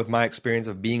more with my experience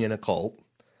of being in a cult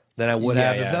than I would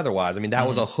have yeah. otherwise. I mean, that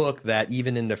was a hook that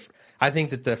even in the, I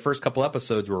think that the first couple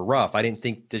episodes were rough. I didn't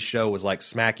think this show was like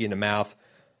smack you in the mouth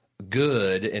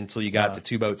good until you got to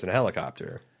two boats and a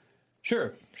helicopter.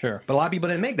 Sure. But a lot of people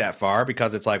didn't make that far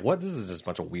because it's like, what? This is just a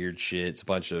bunch of weird shit. It's a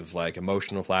bunch of like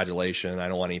emotional flagellation. I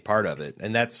don't want any part of it.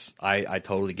 And that's, I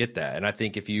totally get that. And I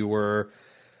think if you were,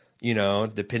 you know,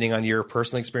 depending on your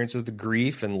personal experiences, the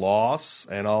grief and loss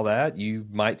and all that, you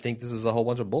might think this is a whole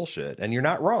bunch of bullshit. And you're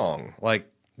not wrong. Like,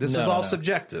 this is all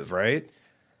subjective, right?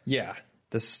 Yeah.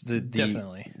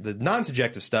 Definitely. The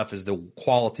non-subjective stuff is the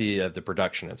quality of the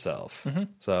production itself. Mm-hmm.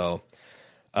 So,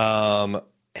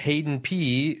 Hayden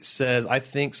P says, I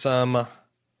think some.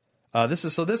 This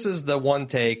is the one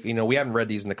take. You know, we haven't read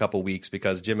these in a couple weeks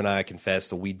because Jim and I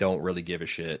confessed that we don't really give a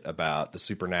shit about the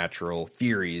supernatural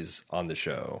theories on the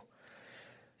show.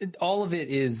 All of it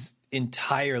is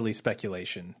entirely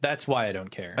speculation. That's why I don't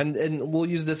care. And we'll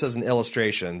use this as an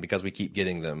illustration because we keep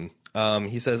getting them.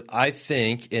 He says, I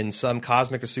think in some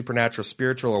cosmic or supernatural,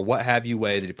 spiritual, or what have you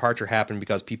way, the departure happened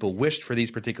because people wished for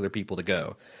these particular people to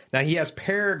go. Now, he has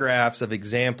paragraphs of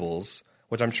examples,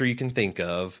 which I'm sure you can think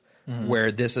of,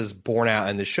 where this is borne out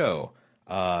in the show.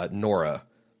 Nora,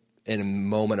 in a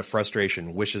moment of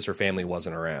frustration, wishes her family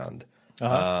wasn't around.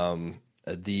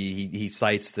 He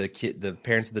cites the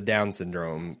parents of the Down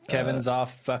syndrome. Kevin's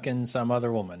off fucking some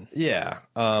other woman. Yeah,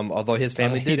 although his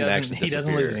family didn't actually disappear. He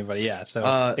doesn't lose anybody. Yeah,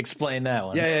 so explain that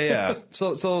one. Yeah.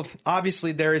 So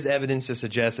obviously there is evidence to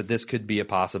suggest that this could be a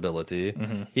possibility.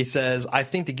 Mm-hmm. He says, I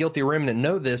think the guilty remnant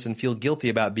know this and feel guilty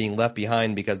about being left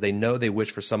behind because they know they wish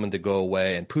for someone to go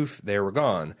away and poof, they were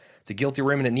gone. The guilty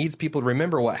remnant needs people to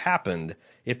remember what happened.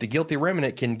 If the guilty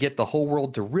remnant can get the whole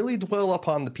world to really dwell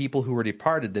upon the people who were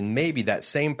departed, then maybe that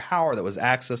same power that was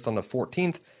accessed on the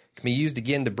 14th can be used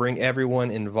again to bring everyone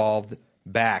involved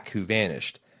back who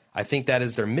vanished. I think that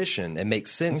is their mission. It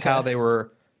makes sense how they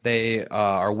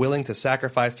are willing to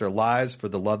sacrifice their lives for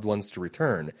the loved ones to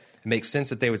return. It makes sense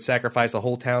that they would sacrifice a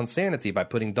whole town's sanity by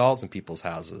putting dolls in people's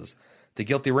houses. The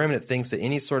guilty remnant thinks that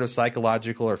any sort of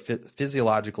psychological or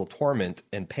physiological torment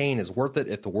and pain is worth it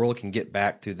if the world can get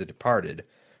back to the departed,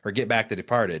 or get back the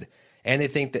departed. And they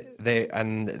think that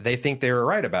they think they were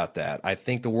right about that. I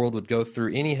think the world would go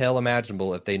through any hell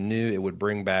imaginable if they knew it would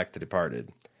bring back the departed.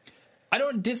 I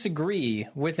don't disagree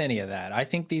with any of that. I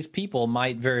think these people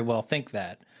might very well think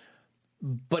that.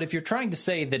 But if you're trying to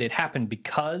say that it happened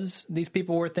because these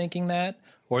people were thinking that,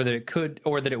 or that it could,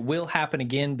 or that it will happen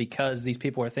again because these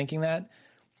people are thinking that,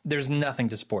 there's nothing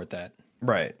to support that.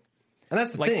 Right. And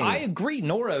that's the thing. I agree.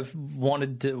 Nora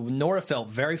felt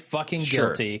very fucking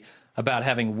guilty about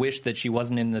having wished that she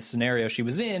wasn't in the scenario she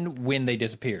was in when they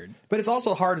disappeared. But it's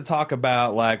also hard to talk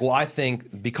about, like, well, I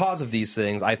think because of these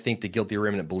things, I think the guilty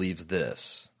remnant believes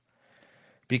this.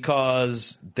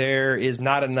 Because there is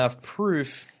not enough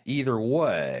proof either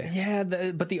way. Yeah,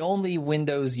 but the only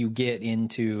windows you get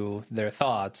into their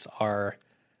thoughts are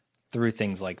through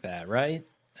things like that, right?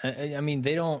 I mean,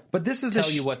 they don't tell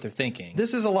you what they're thinking.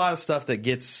 This is a lot of stuff that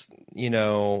gets, you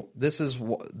know, this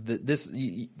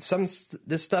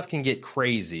stuff can get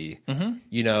crazy,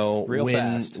 you know, real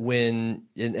fast. when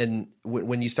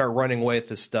you start running away with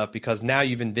this stuff, because now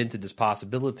you've invented this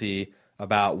possibility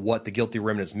about what the guilty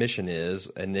remnant's mission is,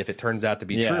 and if it turns out to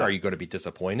be true, are you going to be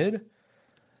disappointed?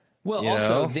 Well,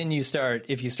 also, then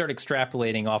if you start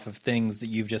extrapolating off of things that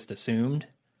you've just assumed.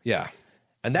 Yeah.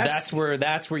 And that's where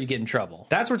you get in trouble.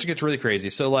 That's where it gets really crazy.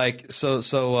 So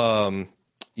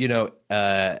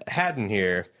Haddon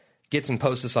here gets and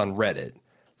posts this on Reddit.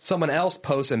 Someone else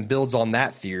posts and builds on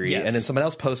that theory, and then someone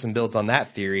else posts and builds on that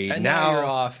theory. And now you're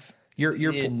off.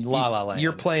 You're in La La Land.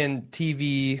 You're playing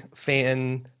TV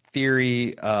fan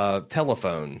theory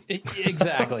telephone.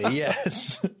 Exactly.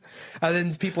 Yes. And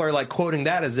then people are like quoting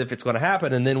that as if it's going to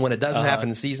happen, and then when it doesn't happen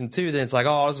in season 2, then it's like,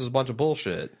 oh, this is a bunch of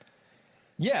bullshit.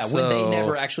 Yeah, when they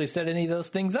never actually set any of those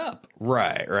things up.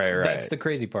 Right. That's the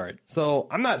crazy part. So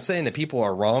I'm not saying that people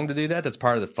are wrong to do that. That's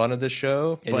part of the fun of this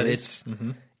show. It's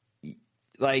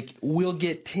like, we'll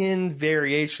get 10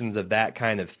 variations of that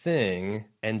kind of thing,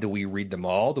 and do we read them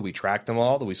all? Do we track them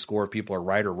all? Do we score if people are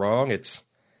right or wrong? It's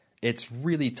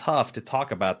really tough to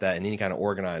talk about that in any kind of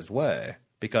organized way,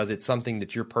 because it's something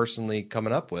that you're personally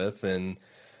coming up with, and,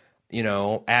 you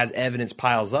know, as evidence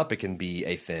piles up, it can be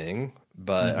a thing.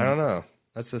 But I don't know.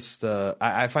 That's just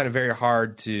I find it very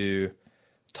hard to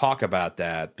talk about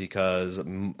that, because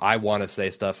I want to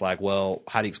say stuff like, well,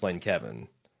 how do you explain Kevin?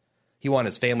 He wanted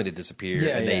his family to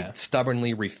disappear, and they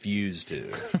stubbornly refused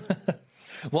to.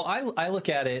 Well, I look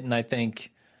at it and I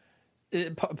think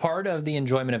part of the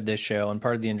enjoyment of this show and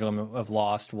part of the enjoyment of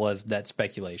Lost was that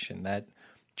speculation, that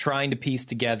trying to piece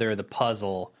together the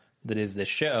puzzle that is this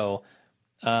show.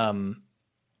 I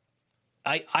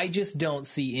just don't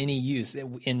see any use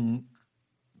in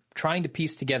trying to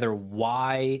piece together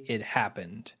why it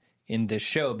happened in this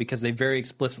show, because they very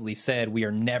explicitly said we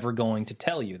are never going to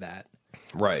tell you that.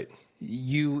 Right.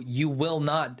 You will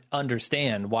not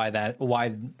understand why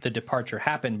the departure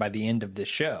happened by the end of this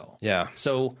show. Yeah.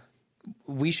 So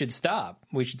we should stop.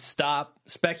 We should stop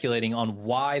speculating on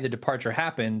why the departure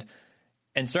happened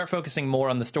and start focusing more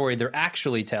on the story they're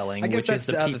actually telling, which is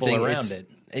the people around it.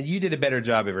 And you did a better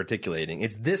job of articulating.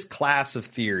 It's this class of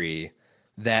theory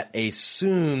that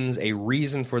assumes a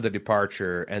reason for the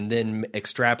departure and then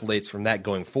extrapolates from that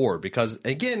going forward. Because,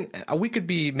 again, we could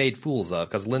be made fools of,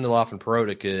 because Lindelof and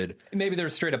Perota could... Maybe they're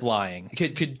straight up lying.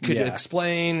 Could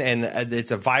explain, and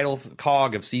it's a vital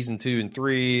cog of season 2 and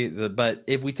 3. But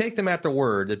if we take them at their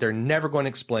word that they're never going to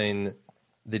explain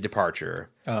the departure,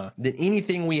 then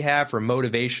anything we have for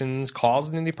motivations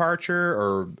causing the departure,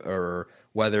 or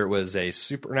whether it was a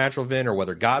supernatural event or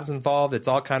whether God's involved, it's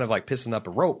all kind of like pissing up a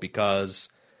rope, because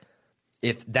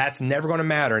if that's never going to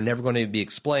matter and never going to be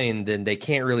explained, then they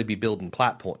can't really be building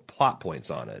plot points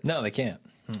on it. No, they can't.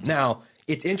 Now,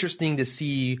 it's interesting to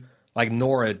see like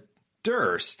Nora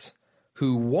Durst,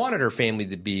 who wanted her family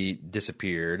to be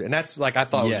disappeared. And that's like, I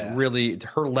thought was really,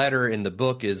 her letter in the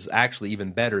book is actually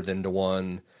even better than the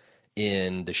one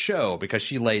in the show, because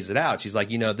she lays it out. She's like,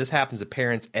 this happens to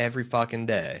parents every fucking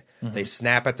day. Mm-hmm. They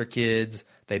snap at their kids.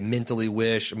 They mentally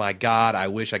wish, my God, I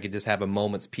wish I could just have a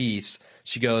moment's peace.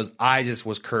 She goes, I just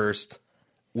was cursed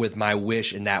with my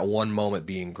wish in that one moment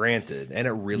being granted. And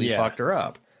it really fucked her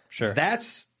up. Sure.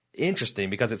 That's interesting,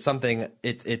 because it's something,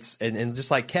 it's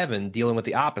just like Kevin dealing with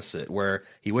the opposite, where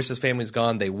he wished his family's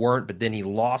gone, they weren't, but then he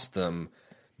lost them.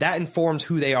 That informs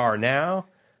who they are now.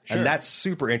 Sure. And that's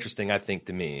super interesting, I think,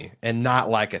 to me, and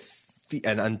not like an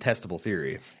untestable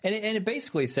theory. And it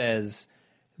basically says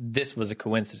this was a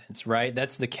coincidence, right?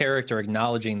 That's the character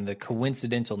acknowledging the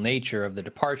coincidental nature of the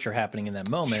departure happening in that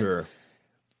moment. Sure.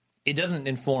 It doesn't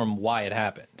inform why it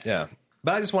happened. Yeah.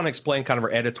 But I just want to explain kind of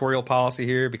our editorial policy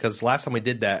here, because last time we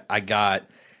did that, I got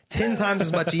 10 times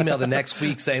as much email the next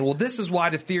week saying, well, this is why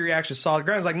the theory actually solid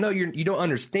ground. It's like, no, you don't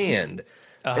understand.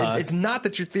 It's not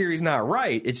that your theory is not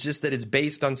right. It's just that it's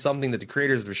based on something that the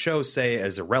creators of the show say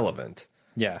is irrelevant.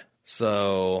 Yeah.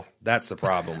 So that's the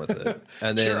problem with it.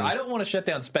 And then, sure, I don't want to shut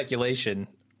down speculation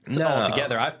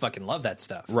altogether. I fucking love that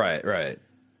stuff. Right.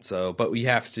 So, but we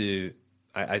have to,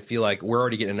 I feel like we're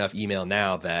already getting enough email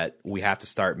now that we have to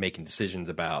start making decisions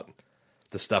about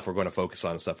the stuff we're going to focus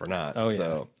on and stuff or not. Oh, yeah.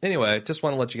 So anyway, just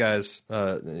want to let you guys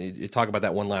talk about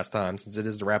that one last time, since it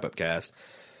is the wrap-up cast.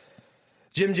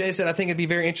 Jim J said, I think it'd be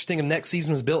very interesting if next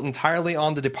season was built entirely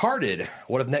on The Departed.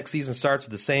 What if next season starts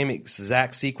with the same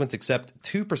exact sequence, except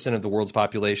 2% of the world's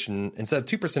population, instead of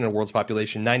 2% of the world's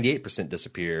population, 98%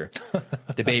 disappear.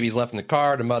 The baby's left in the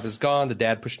car, the mother's gone, the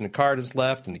dad pushing the cart is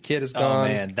left, and the kid is gone. Oh,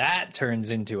 man, that turns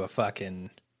into a fucking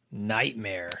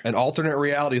nightmare. An alternate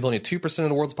reality with only 2% of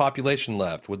the world's population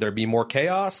left. Would there be more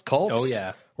chaos, cults? Oh,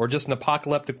 yeah. Or just an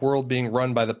apocalyptic world being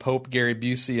run by the Pope, Gary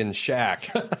Busey, and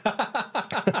Shaq?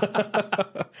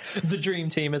 The dream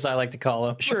team, as I like to call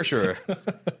them. Sure.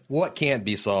 What can't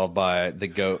be solved by the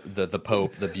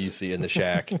Pope, the Busey, and the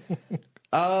Shaq?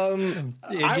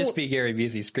 It'd just be Gary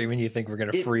Busey screaming, you think we're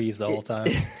going to freeze the whole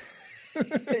time.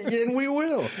 And we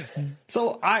will.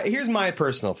 So here's my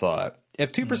personal thought.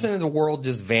 If 2% of the world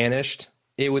just vanished,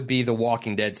 it would be the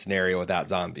Walking Dead scenario without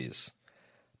zombies.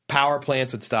 Power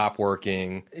plants would stop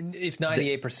working. If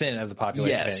 98% of the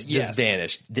population just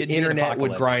vanished. The internet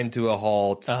would grind to a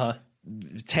halt.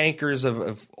 Tankers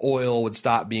of oil would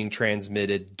stop being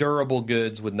transmitted. Durable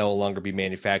goods would no longer be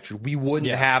manufactured. We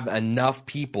wouldn't have enough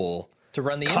people to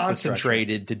run the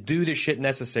concentrated to do the shit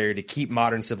necessary to keep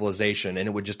modern civilization, and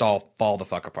it would just all fall the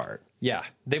fuck apart. Yeah.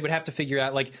 They would have to figure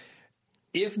out, like,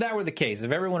 if that were the case,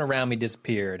 if everyone around me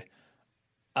disappeared,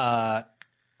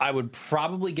 I would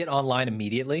probably get online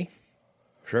immediately.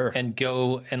 Sure. And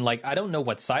go, and like, I don't know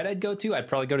what site I'd go to. I'd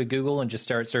probably go to Google and just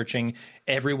start searching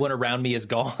everyone around me is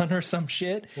gone or some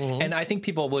shit. Mm-hmm. And I think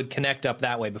people would connect up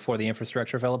that way before the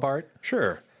infrastructure fell apart.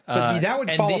 Sure. But that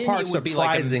would fall apart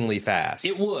surprisingly fast.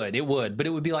 It would. But it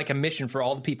would be like a mission for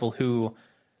all the people who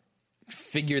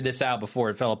figured this out before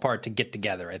it fell apart to get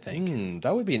together, I think.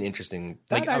 That would be an interesting...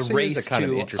 Like a race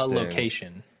to a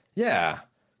location. Yeah.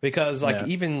 Because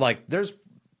even like there's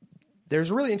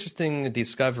a really interesting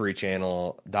Discovery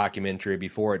Channel documentary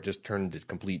before it just turned to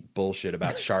complete bullshit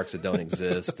about sharks that don't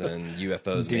exist and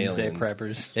UFOs and aliens. Doomsday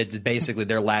preppers. It's basically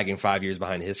they're lagging 5 years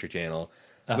behind History Channel.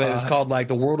 But it was called like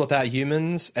The World Without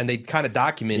Humans, and they kind of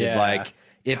documented like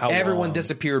if everyone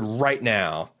disappeared right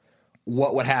now,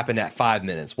 what would happen at 5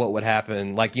 minutes? What would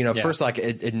happen? Like, first, like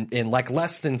in like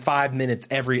less than 5 minutes,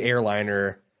 every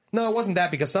airliner. No, it wasn't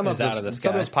that, because some of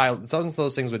those pilots, some of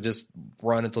those things would just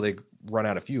run until they run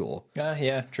out of fuel.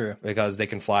 Yeah, true. Because they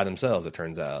can fly themselves, it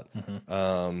turns out.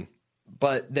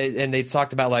 But they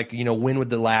talked about, like, when would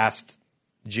the last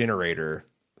generator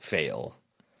fail?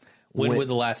 When would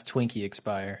the last Twinkie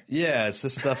expire? Yeah, it's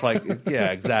just stuff like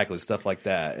exactly, stuff like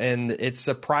that. And it's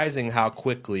surprising how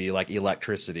quickly, like,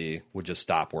 electricity would just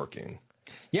stop working.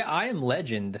 Yeah, I Am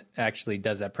Legend actually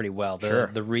does that pretty well. Sure.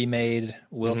 The remade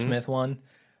Will Smith one.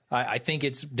 I think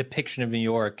its depiction of New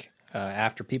York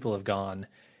after people have gone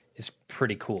is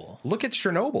pretty cool. Look at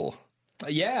Chernobyl.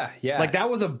 Yeah. Like,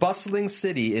 that was a bustling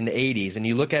city in the 80s, and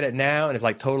you look at it now, and it's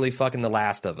like totally fucking The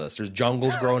Last of Us. There's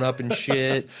jungles growing up and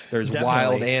shit. There's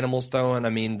wild animals throwing.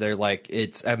 I mean, they're like,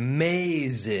 it's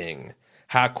amazing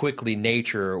how quickly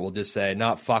nature will just say,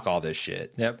 "Not fuck all this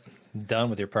shit." Yep, done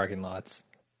with your parking lots.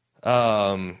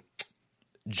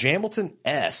 Jambleton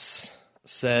S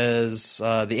says,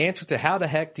 the answer to "how the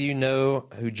heck do you know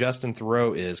who Justin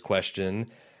Theroux is?" question.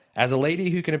 As a lady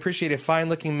who can appreciate a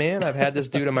fine-looking man, I've had this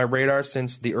dude on my radar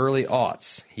since the early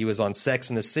aughts. He was on Sex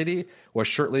and the City, was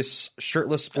shirtless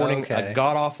sporting a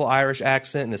god-awful Irish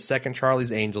accent in the second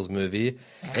Charlie's Angels movie,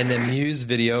 in the Muse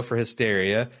video for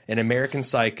Hysteria, in American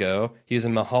Psycho. He was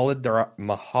in Mulholland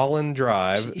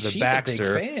Drive, The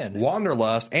Baxter, a big fan.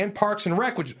 Wanderlust, and Parks and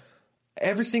Rec, which...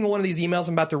 Every single one of these emails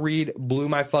I'm about to read blew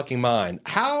my fucking mind.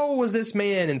 How was this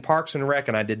man in Parks and Rec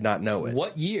and I did not know it?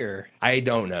 What year? I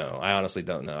don't know. I honestly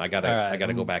don't know. I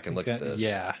gotta go back and look at this.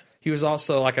 Yeah. He was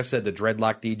also, like I said, the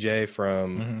dreadlock DJ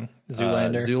from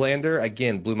Zoolander.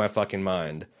 Again, blew my fucking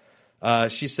mind.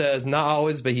 She says, not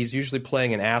always, but he's usually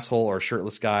playing an asshole or a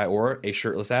shirtless guy or a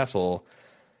shirtless asshole.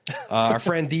 Our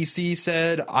friend DC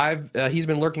said, he's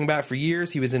been lurking about for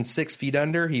years. He was in 6 Feet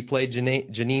Under. He played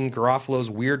Janine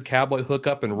Garofalo's weird cowboy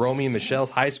hookup in Romeo and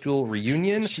Michelle's high school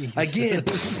reunion. Jesus. Again,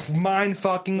 mind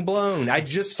fucking blown. I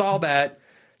just saw that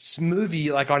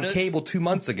movie like on cable 2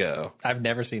 months ago. I've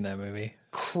never seen that movie.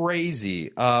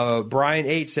 Crazy. Brian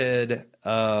H said,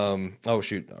 oh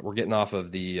shoot, we're getting off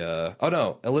of the,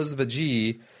 Elizabeth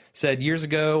G said, years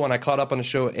ago when I caught up on the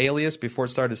show Alias before it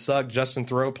started to suck, Justin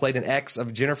Theroux played an ex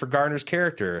of Jennifer Garner's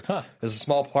character. It was a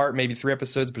small part, maybe 3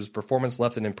 episodes, but his performance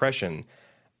left an impression.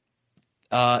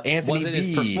 Anthony Was it B,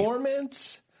 his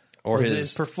performance? Or was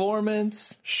his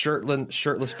performance?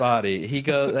 Shirtless body. He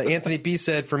goes. Anthony B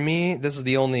said, for me, this is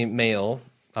the only male.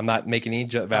 I'm not making any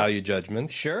value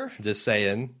judgments. Sure. Just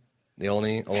saying. The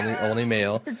only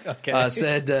male. Okay.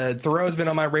 Said, Theroux has been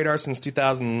on my radar since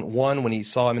 2001 when he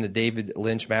saw him in the David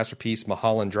Lynch masterpiece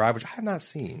Mulholland Drive, which I have not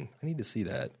seen. I need to see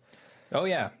that. Oh,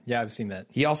 yeah. Yeah, I've seen that.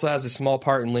 He also has a small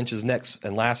part in Lynch's next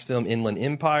and last film, Inland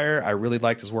Empire. I really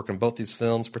liked his work in both these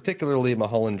films, particularly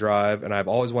Mulholland Drive, and I've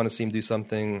always wanted to see him do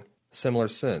something similar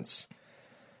since.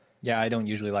 Yeah, I don't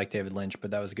usually like David Lynch, but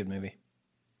that was a good movie.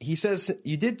 He says,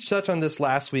 you did touch on this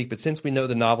last week, but since we know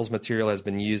the novel's material has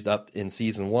been used up in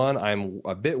season 1, I'm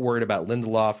a bit worried about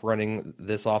Lindelof running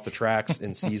this off the tracks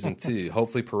in season 2.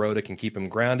 Hopefully Perrotta can keep him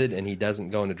grounded and he doesn't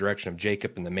go in the direction of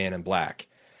Jacob and the Man in Black.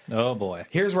 Oh, boy.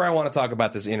 Here's where I want to talk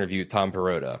about this interview with Tom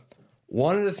Perrotta.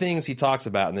 One of the things he talks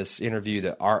about in this interview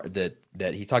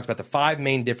that he talks about the 5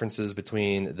 main differences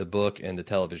between the book and the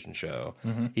television show.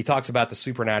 Mm-hmm. He talks about the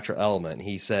supernatural element.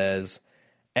 He says...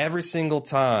 Every single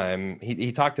time,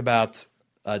 he talked about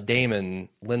Damon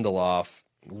Lindelof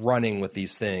running with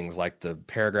these things, like the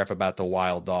paragraph about the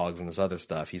wild dogs and this other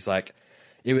stuff. He's like,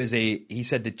 he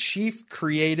said the chief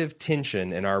creative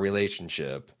tension in our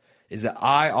relationship is that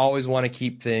I always want to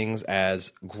keep things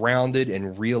as grounded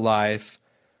in real life,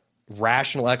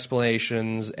 rational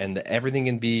explanations, and that everything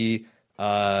can be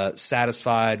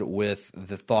satisfied with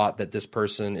the thought that this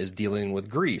person is dealing with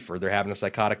grief or they're having a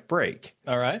psychotic break.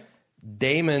 All right.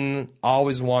 Damon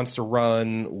always wants to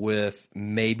run with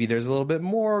maybe there's a little bit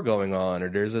more going on or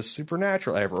there's a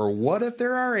supernatural or what if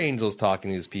there are angels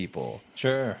talking to these people?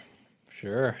 Sure.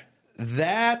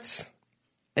 That,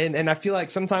 and I feel like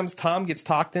sometimes Tom gets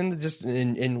talked into just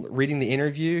in reading the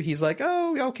interview. He's like,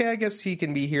 oh, okay, I guess he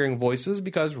can be hearing voices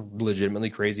because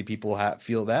legitimately crazy people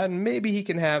feel that. And maybe he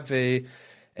can have a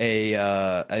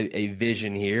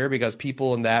vision here because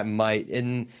people in that might...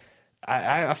 And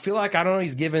I feel like, I don't know,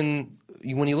 he's given...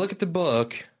 When you look at the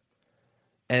book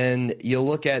and you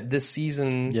look at this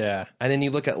season... Yeah. And then you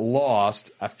look at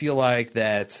Lost, I feel like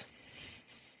that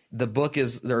the book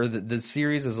is... Or the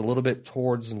series is a little bit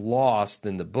towards Lost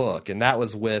than the book. And that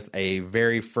was with a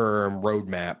very firm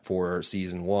roadmap for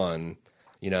season 1.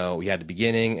 You know, we had the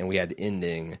beginning and we had the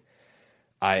ending.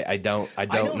 I don't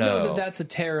know that that's a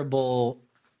terrible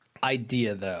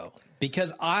idea, though.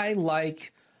 because I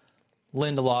like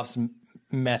Lindelof's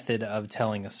method of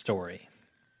telling a story.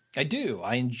 I do.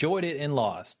 I enjoyed it in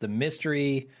Lost. The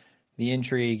mystery, the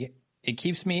intrigue, it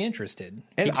keeps me interested.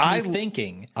 And Keeps me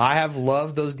thinking. I have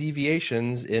loved those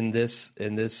deviations in this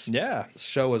Yeah.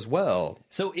 show as well.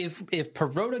 So if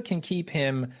Perota can keep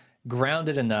him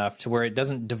grounded enough to where it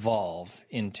doesn't devolve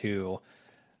into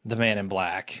the Man in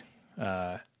Black,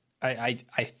 I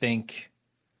think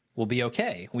we'll be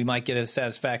okay. We might get a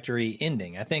satisfactory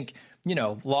ending. I think,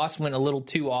 Lost went a little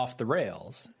too off the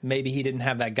rails. Maybe he didn't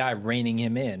have that guy reining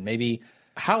him in. Maybe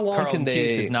How long Carlton can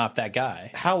Cuse they? is not that guy.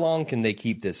 How long can they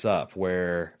keep this up?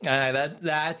 Where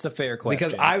That's a fair question.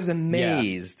 because I was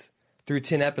amazed through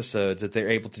 10 episodes that they're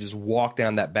able to just walk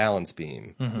down that balance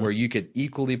beam where you could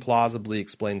equally plausibly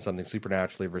explain something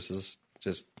supernaturally versus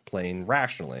just plain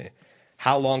rationally.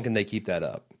 How long can they keep that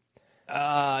up?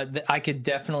 I could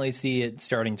definitely see it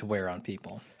starting to wear on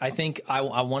people. I think I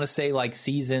want to say like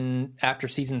after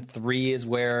season 3 is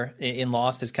where in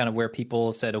Lost is kind of where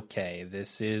people said, okay,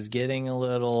 this is getting a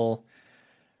little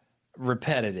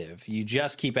repetitive. You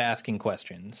just keep asking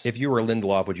questions. If you were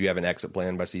Lindelof, would you have an exit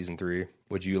plan by season 3?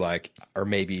 Would you or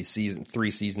maybe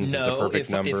 3 seasons is the perfect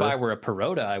number? If I were a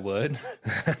Perota, I would.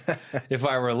 If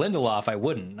I were a Lindelof, I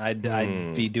wouldn't. I'd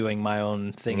be doing my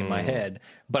own thing in my head.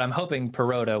 But I'm hoping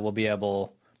Perota will be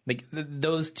able.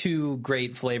 Those two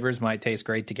great flavors might taste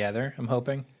great together. I'm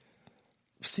hoping.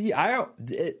 See,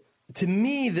 to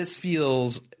me, this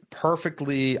feels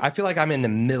perfectly. I feel like I'm in the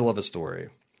middle of a story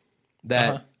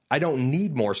that I don't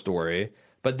need more story.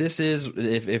 But this is,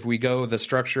 if we go the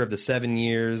structure of the 7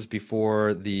 years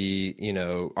before the,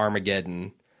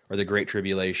 Armageddon or the Great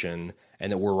Tribulation,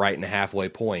 and that we're right in the halfway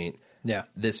point,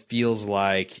 this feels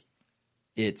like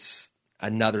it's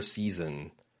another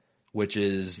season, which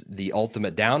is the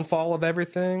ultimate downfall of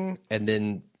everything. And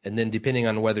then depending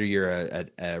on whether you're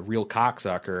a real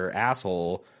cocksucker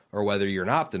asshole or whether you're an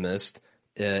optimist,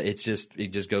 it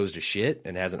just goes to shit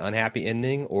and has an unhappy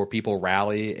ending, or people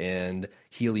rally and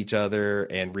heal each other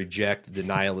and reject the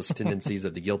nihilist tendencies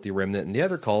of the guilty remnant and the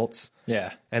other cults,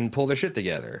 and pull their shit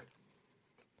together.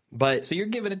 But so you're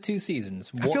giving it 2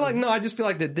 seasons. I feel like I just feel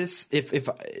like that this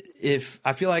if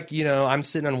I feel like I'm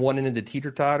sitting on one end of the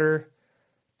teeter totter,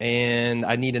 and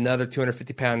I need another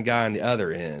 250-pound guy on the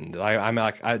other end.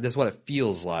 That's what it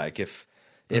feels like. If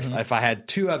I had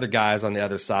 2 other guys on the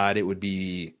other side, it would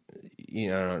be.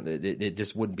 It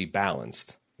just wouldn't be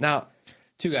balanced. Now,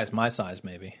 2 guys my size,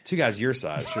 maybe. 2 guys your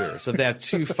size, sure. So if they have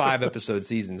 2 5-episode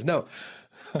seasons. No,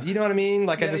 you know what I mean?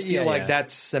 I just feel like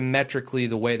that's symmetrically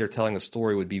the way they're telling a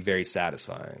story would be very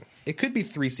satisfying. It could be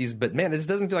 3 seasons, but man, this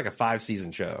doesn't feel like a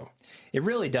 5-season show. It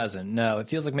really doesn't. No, it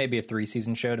feels like maybe a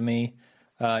 3-season show to me.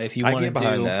 If you want to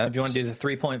do the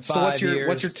 3.5 so what's your years,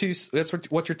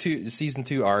 what's your season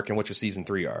 2 arc and what's your season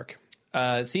 3 arc?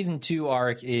 Season 2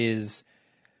 arc is.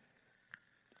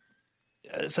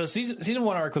 So season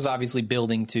 1 arc was obviously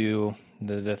building to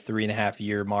the 3.5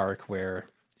 year mark where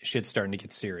shit's starting to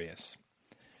get serious.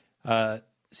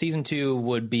 Season 2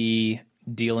 would be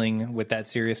dealing with that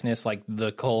seriousness, like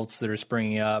the cults that are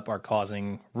springing up are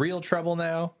causing real trouble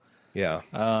now. Yeah.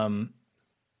 And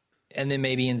then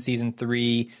maybe in season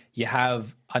 3 you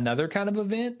have another kind of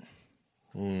event,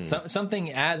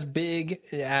 something as big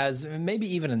as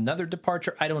maybe even another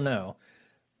departure. I don't know.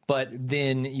 But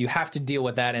then you have to deal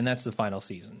with that, and that's the final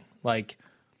season. Like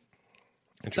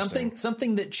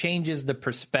something that changes the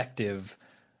perspective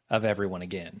of everyone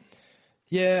again.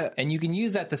 Yeah. And you can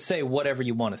use that to say whatever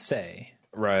you want to say.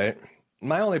 Right.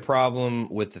 My only problem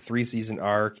with the 3-season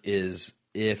arc is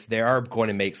if they are going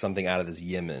to make something out of this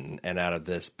Yemen and out of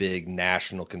this big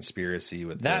national conspiracy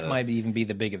with that might even be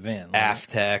the big event.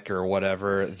 Aftec or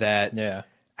whatever,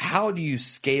 how do you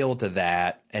scale to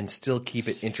that and still keep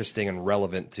it interesting and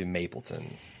relevant to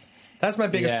Mapleton? That's my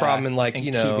biggest problem in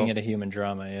keeping it a human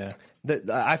drama,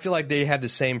 I feel like they had the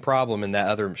same problem in that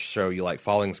other show you like,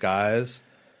 Falling Skies.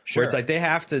 Sure. Where it's like they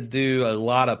have to do a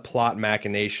lot of plot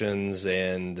machinations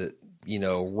and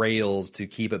rails to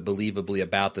keep it believably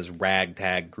about this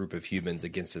ragtag group of humans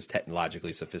against this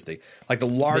technologically sophisticated. Like the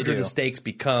larger the stakes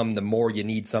become, the more you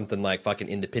need something like fucking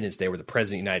Independence Day where the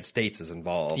President of the United States is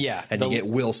involved. Yeah. And you get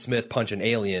Will Smith punching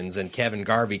aliens and Kevin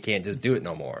Garvey can't just do it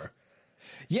no more.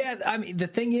 Yeah, I mean, the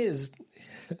thing is,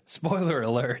 spoiler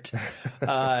alert,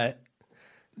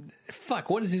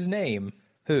 what is his name?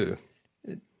 Who?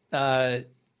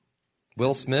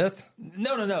 Will Smith?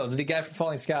 No. The guy from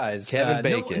Falling Skies. Kevin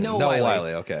Bacon. Noah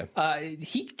Wiley. Okay.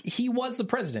 He was the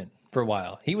president. for a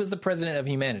while. He was the president of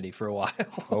humanity for a while.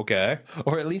 Okay.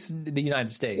 Or at least the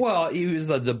United States. Well, he was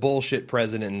the bullshit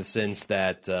president in the sense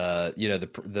that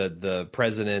the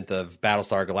president of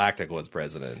Battlestar Galactica was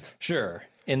president. Sure.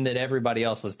 And that everybody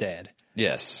else was dead.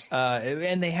 Yes.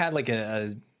 And they had like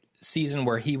a season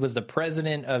where he was the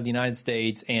president of the United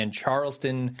States and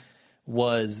Charleston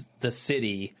was the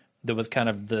city that was kind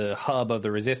of the hub of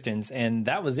the resistance, and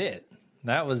that was it.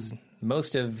 That was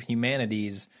most of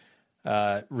humanity's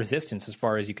resistance as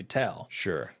far as you could tell.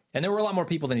 Sure. And there were a lot more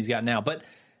people than he's got now. But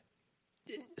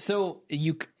so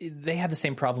they had the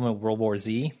same problem in World War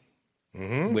Z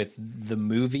with the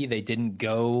movie. They didn't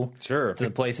go to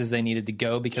the places they needed to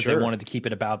go because they wanted to keep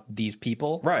it about these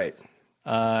people. Right.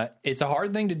 It's a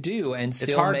hard thing to do and still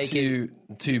it's hard make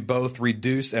to both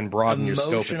reduce and broaden your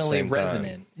scope at the same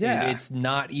resonant. Time. Yeah. It's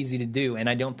not easy to do, and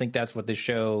I don't think that's what this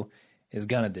show is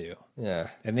going to do. Yeah.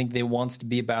 I think it wants to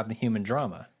be about the human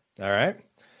drama. All right.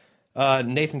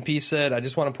 Nathan P. said, I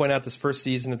just want to point out this first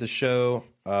season of the show,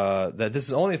 that this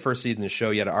is only the first season of the show,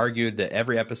 yet I argued that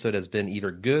every episode has been either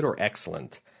good or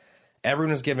excellent.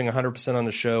 Everyone is giving 100% on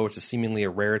the show, which is seemingly a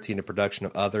rarity in the production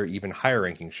of other, even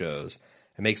higher-ranking shows.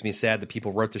 It makes me sad that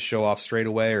people wrote the show off straight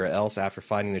away or else after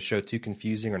finding the show too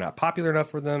confusing or not popular enough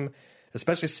for them,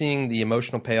 especially seeing the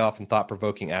emotional payoff and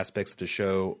thought-provoking aspects of the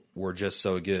show were just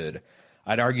so good.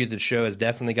 I'd argue that the show has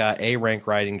definitely got A-rank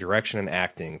writing, direction, and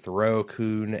acting. Thoreau,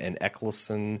 Kuhn, and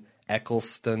Eccleston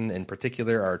in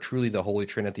particular are truly the holy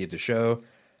trinity of the show.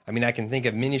 I mean, I can think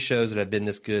of many shows that have been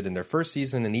this good in their first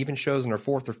season and even shows in their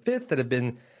fourth or fifth that have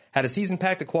had a season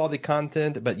packed with quality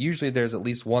content, but usually there's at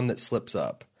least one that slips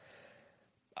up.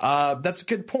 That's a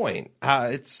good point.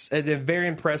 It's a very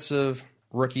impressive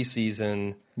rookie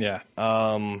season. Yeah.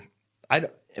 But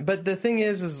the thing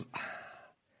is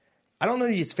I don't know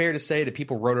if it's fair to say that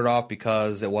people wrote it off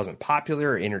because it wasn't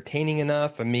popular or entertaining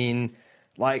enough. I mean,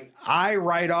 like, I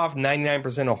write off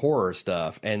 99% of horror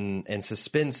stuff and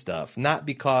suspense stuff, not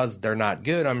because they're not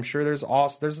good. I'm sure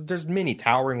there's many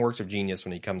towering works of genius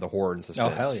when you come to horror and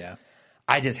suspense. Oh, hell yeah.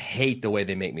 I just hate the way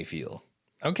they make me feel.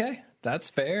 Okay, that's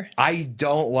fair. I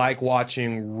don't like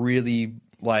watching really,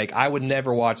 like, I would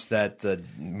never watch that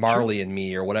Marley and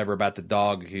Me or whatever about the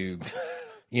dog who,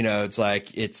 you know, it's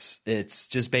like, it's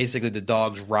just basically the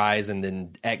dog's rise and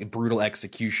then brutal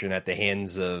execution at the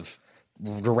hands of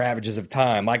the ravages of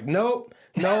time. Like, nope.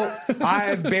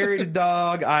 I've buried a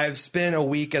dog. I've spent a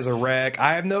week as a wreck.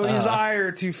 I have no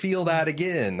desire to feel that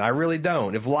again. I really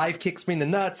don't. If life kicks me in the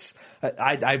nuts,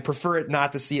 I prefer it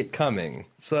not to see it coming.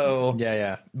 So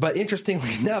yeah. But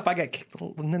interestingly enough, I got kicked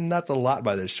in the nuts a lot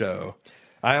by this show.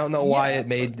 I don't know why it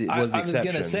was the exception. I was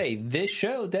going to say, this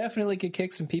show definitely could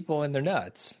kick some people in their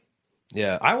nuts.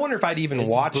 Yeah, I wonder if I'd even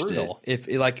watched brutal. it.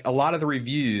 If, like, a lot of the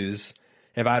reviews,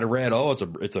 if I'd read,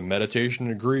 it's a meditation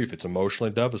into grief, it's emotionally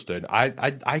devastating.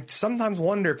 I sometimes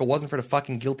wonder if it wasn't for the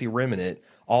fucking guilty remnant,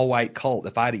 all-white cult,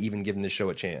 if I'd even given this show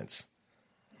a chance.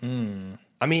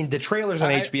 I mean, the trailers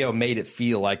on HBO made it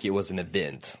feel like it was an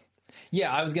event. Yeah,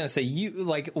 I was going to say, you,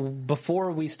 like,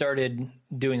 before we started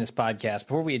doing this podcast,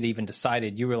 before we had even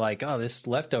decided, you were like, oh, this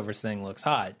Leftovers thing looks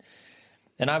hot.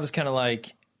 And I was kind of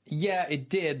like, yeah, it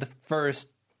did the first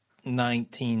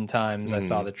 19 times I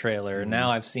saw the trailer.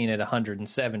 Now I've seen it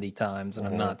 170 times, and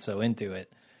I'm not so into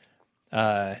it.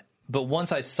 But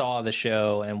once I saw the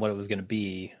show and what it was going to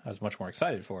be, I was much more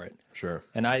excited for it. Sure.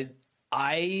 And I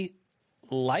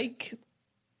like,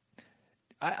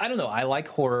 I don't know, I like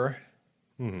horror,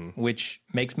 which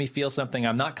makes me feel something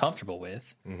I'm not comfortable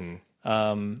with.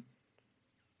 And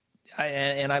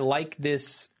I like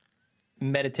this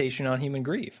meditation on human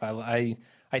grief.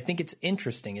 I think it's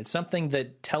interesting. It's something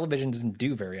that television doesn't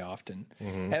do very often.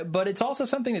 But it's also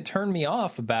something that turned me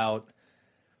off about,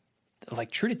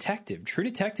 like, True Detective. True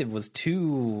Detective was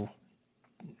too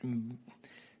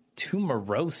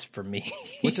morose for me.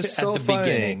 Which is so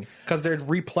funny because they're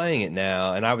replaying it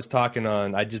now. And I was talking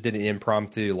I just did an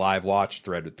impromptu live watch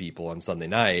thread with people on Sunday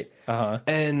night.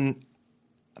 And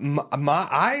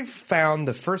I found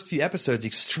the first few episodes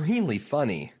extremely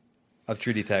funny of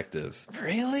True Detective.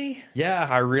 Really? Yeah,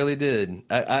 I really did.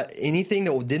 Anything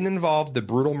that didn't involve the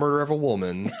brutal murder of a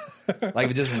woman,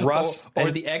 like just Russ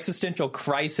or the existential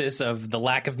crisis of the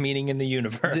lack of meaning in the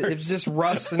universe. It was just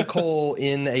Russ and Cole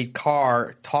in a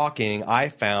car talking. I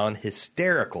found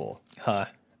hysterical,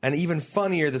 and even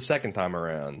funnier the second time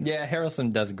around. Yeah,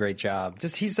 Harrelson does a great job.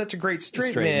 He's such a great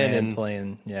straight man and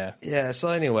playing. Yeah. So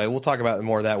anyway, we'll talk about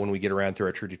more of that when we get around to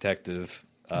our True Detective.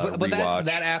 But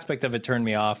that aspect of it turned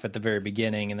me off at the very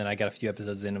beginning, and then I got a few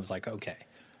episodes in and was like, okay,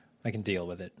 I can deal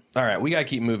with it. All right, we got to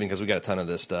keep moving because we got a ton of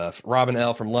this stuff. Robin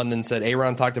L. from London said,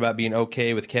 Aaron talked about being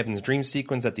okay with Kevin's dream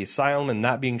sequence at the asylum and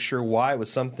not being sure why it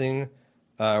was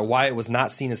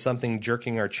not seen as something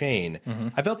jerking our chain.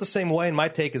 I felt the same way, and my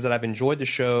take is that I've enjoyed the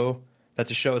show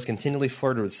has continually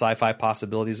flirted with sci-fi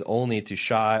possibilities only to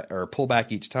shy or pull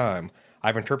back each time.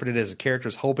 I've interpreted it as the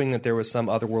characters hoping that there was some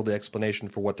otherworldly explanation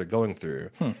for what they're going through.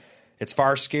 It's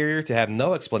far scarier to have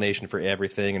no explanation for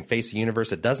everything and face a universe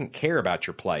that doesn't care about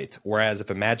your plight. Whereas if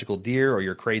a magical deer or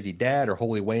your crazy dad or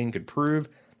Holy Wayne could prove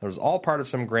that it was all part of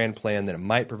some grand plan, then it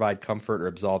might provide comfort or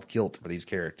absolve guilt for these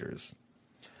characters.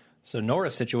 So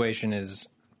Nora's situation is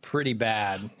pretty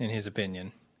bad, in his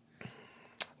opinion,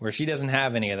 where she doesn't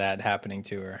have any of that happening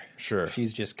to her. Sure.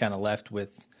 She's just kind of left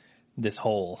with this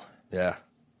hole. Yeah.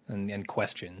 And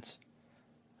questions.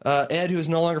 Ed, who is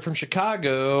no longer from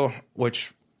Chicago,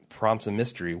 which prompts a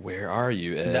mystery. Where are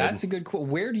you, Ed? That's a good question.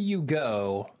 Where do you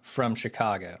go from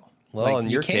Chicago? Well, like, in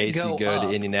your case, you go up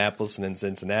to Indianapolis and then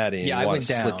Cincinnati. And Yeah, you I want went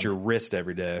to down. slit your wrist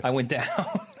every day. I went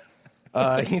down.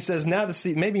 He says now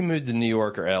maybe move to New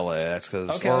York or LA,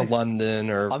 or London,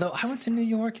 or Although I went to New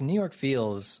York, and New York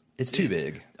feels it's too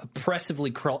big,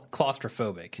 oppressively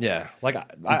claustrophobic. Yeah, like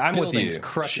I'm with you. Buildings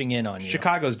crushing in on you.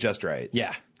 Chicago's just right.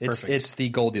 Yeah, perfect. It's the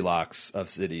Goldilocks of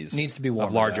cities. Needs to be warmer,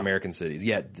 of large though. American cities.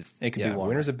 Yeah, It could be warmer.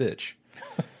 Winter's a bitch.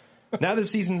 Now that the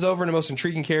season's over, and the most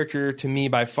intriguing character to me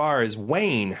by far is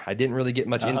Wayne. I didn't really get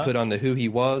much input on who he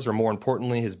was, or more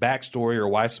importantly, his backstory, or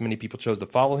why so many people chose to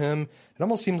follow him. It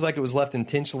almost seems like it was left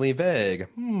intentionally vague.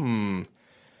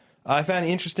 I found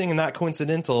it interesting and not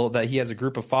coincidental that he has a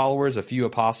group of followers, a few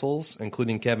apostles,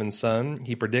 including Kevin's son.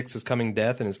 He predicts his coming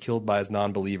death and is killed by his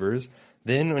non-believers.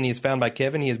 Then, when he is found by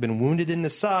Kevin, he has been wounded in the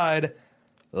side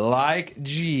like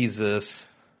Jesus.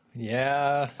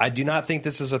 Yeah. I do not think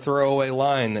this is a throwaway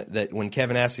line that when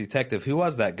Kevin asks the detective, who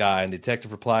was that guy? And the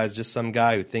detective replies, just some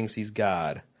guy who thinks he's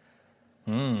God.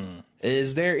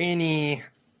 Is there any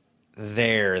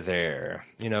there?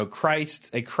 You know,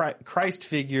 Christ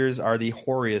figures are the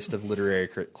hoariest of literary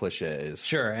cliches.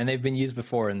 Sure, and they've been used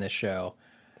before in this show.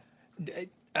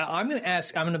 I'm going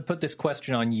to put this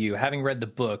question on you. Having read the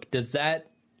book, does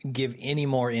that give any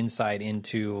more insight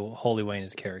into Holy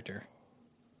Wayne's character?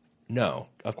 No,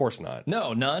 of course not.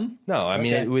 No, none? No, I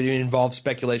mean, Okay. it would involve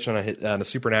speculation on a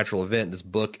supernatural event. This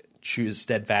book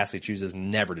steadfastly chooses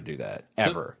never to do that,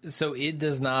 ever. So it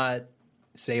does not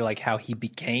say, like, how he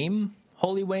became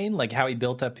Holy Wayne? Like, how he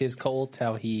built up his cult,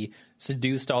 how he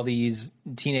seduced all these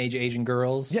teenage Asian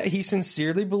girls? Yeah, he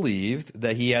sincerely believed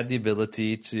that he had the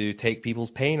ability to take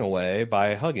people's pain away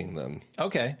by hugging them.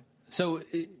 Okay. So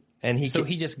And he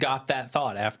just got that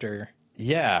thought after...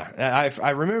 Yeah, I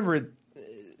remember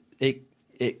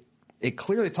it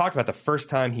clearly talked about the first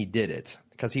time he did it,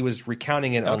 because he was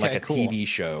recounting it on Okay, like a cool. TV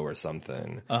show or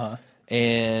something.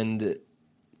 And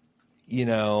you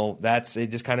know, it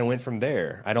just kind of went from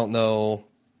there. I don't know.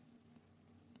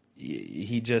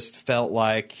 He just felt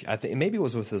like, I think maybe it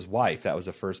was with his wife. That was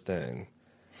the first thing.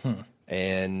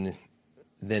 And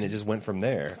then it just went from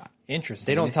there.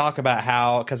 Interesting. They don't talk about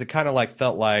how, because it kind of like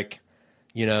felt like,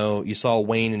 you know, you saw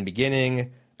Wayne in the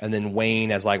beginning, and then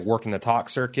Wayne as like working the talk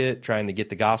circuit, trying to get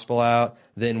the gospel out.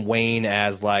 Then Wayne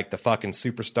as like the fucking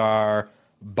superstar,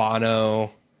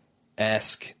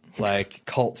 Bono-esque, like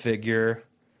cult figure,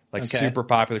 like Okay. super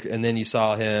popular. And then you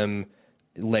saw him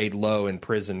laid low in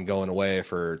prison, going away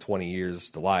for 20 years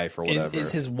to life or whatever.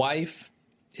 Is his wife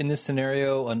in this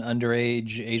scenario an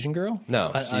underage Asian girl?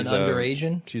 No, an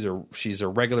under-Asian? She's a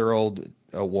regular old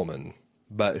woman,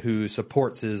 but who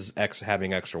supports his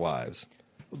having extra wives.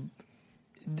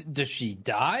 Does she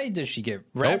die? Does she get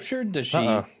raptured? Does she?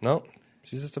 Nope.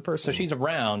 She's just a person. So she's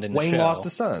around in the Wayne show. lost a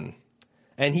son,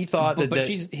 and he thought but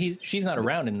that she's not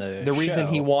around in the the reason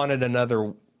show. he wanted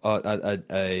another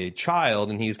a child,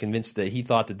 and he was convinced that he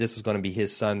thought that this was going to be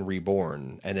his son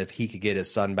reborn, and if he could get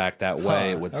his son back that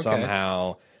way, it would okay.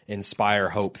 somehow inspire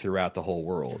hope throughout the whole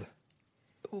world.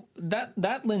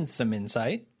 That lends some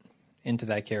insight into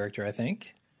that character, I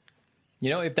think. You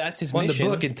know, if that's his Well, in the mission,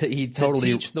 book, he totally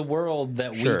to teach the world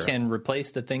that Sure. we can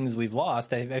replace the things we've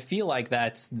lost. I feel like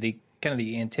that's the kind of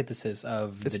the antithesis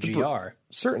of the GR.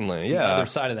 Certainly, The yeah. other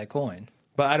side of that coin.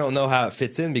 But I don't know how it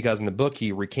fits in, because in the book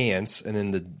he recants, and in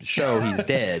the show he's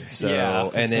dead. So, Yeah,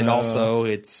 and then so- also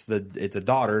it's a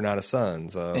daughter, not a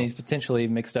son. So And he's potentially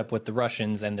mixed up with the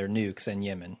Russians and their nukes in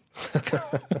Yemen.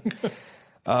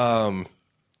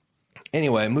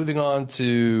 anyway, moving on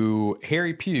to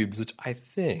Hairy Pubes, which I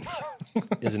think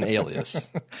is an alias.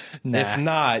 Nah. If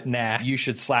not, Nah. you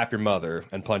should slap your mother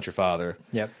and punch your father.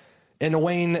 Yep. In the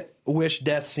Wayne wish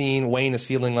death scene, Wayne is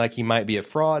feeling like he might be a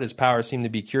fraud. His powers seem to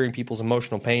be curing people's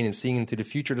emotional pain and seeing into the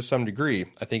future to some degree.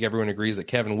 I think everyone agrees that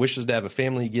Kevin wishes to have a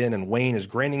family again, and Wayne is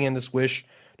granting him this wish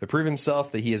to prove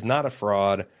himself that he is not a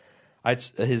fraud.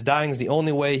 His dying is the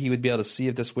only way he would be able to see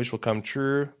if this wish will come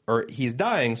true. Or he's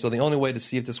dying, so the only way to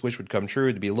see if this wish would come true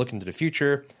would be to look into the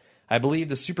future. I believe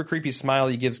the super creepy smile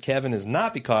he gives Kevin is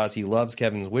not because he loves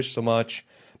Kevin's wish so much,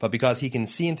 but because he can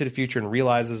see into the future and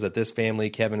realizes that this family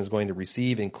Kevin is going to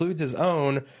receive includes his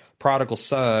own prodigal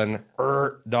son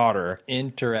or daughter.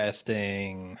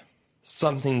 Interesting.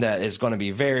 Something that is going to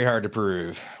be very hard to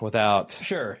prove without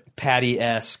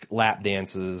Patty-esque lap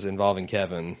dances involving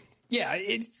Kevin. Yeah,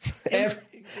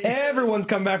 everyone's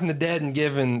come back from the dead and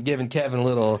given Kevin a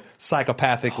little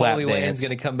psychopathic lap dance. Holy Wayne's going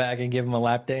to come back and give him a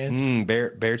lap dance.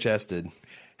 Bare chested.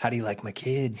 How do you like my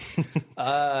kid?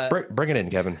 Bring it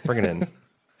in, Kevin. Bring it in.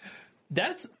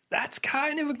 That's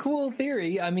kind of a cool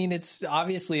theory. I mean, it's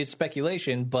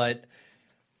speculation, but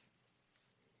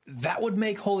that would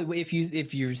make Holy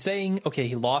if you're saying, okay,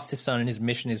 he lost his son and his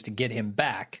mission is to get him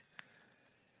back.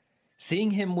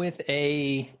 Seeing him with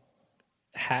a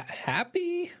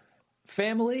happy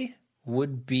family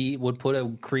would put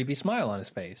a creepy smile on his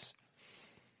face.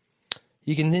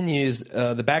 He continues,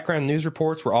 the background news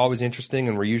reports were always interesting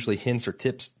and were usually hints or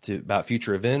tips about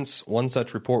future events. One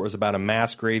such report was about a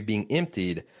mass grave being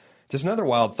emptied. Just another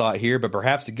wild thought here, but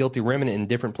perhaps the guilty remnant in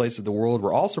different places of the world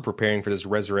were also preparing for this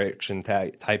resurrection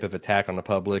type of attack on the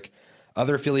public.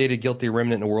 Other affiliated guilty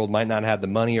remnant in the world might not have the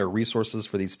money or resources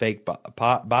for these fake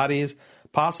bodies.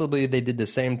 Possibly they did the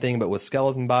same thing, but with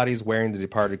skeleton bodies wearing the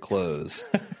departed clothes.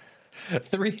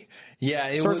 Yeah,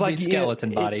 it would be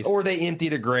skeleton bodies. Or they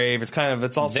emptied a grave. It's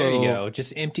also... There you go.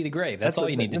 Just empty the grave. That's all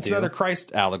you need to do. It's another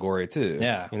Christ allegory, too.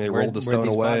 Yeah. They rolled the stone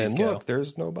away, and look,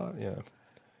 there's no body. Yeah.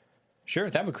 Sure,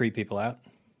 that would creep people out.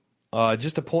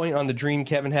 Just a point on the dream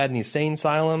Kevin had in the insane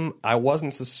asylum. I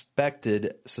wasn't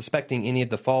suspecting any of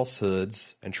the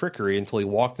falsehoods and trickery until he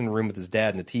walked in the room with his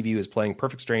dad and the TV was playing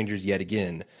Perfect Strangers yet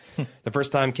again. The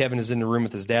first time Kevin is in the room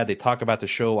with his dad, they talk about the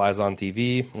show while I was on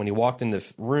TV. When he walked in the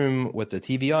room with the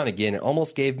TV on again, it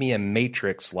almost gave me a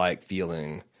Matrix-like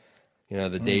feeling. You know,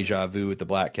 the deja vu with the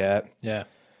black cat. Yeah.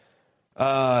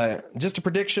 Just a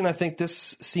prediction. I think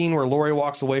this scene where Lori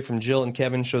walks away from Jill and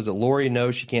Kevin shows that Lori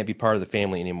knows she can't be part of the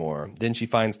family anymore. Then she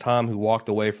finds Tom, who walked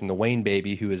away from the Wayne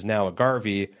baby, who is now a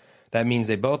Garvey. That means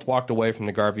they both walked away from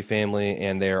the Garvey family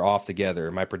and they are off together.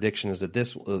 My prediction is that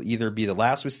this will either be the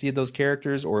last we see of those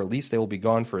characters or at least they will be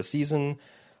gone for a season.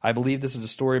 I believe this is a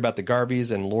story about the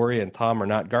Garveys and Lori and Tom are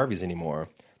not Garveys anymore.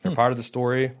 Their part of the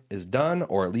story is done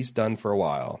or at least done for a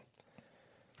while.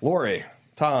 Lori,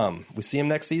 Tom, we see him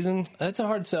next season? That's a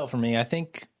hard sell for me. I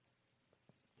think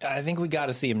we got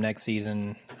to see him next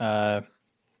season.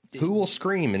 Who will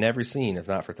scream in every scene if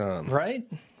not for Tom? Right.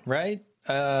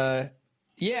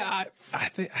 Yeah, I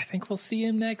think we'll see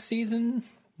him next season.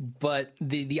 But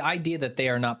the idea that they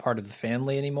are not part of the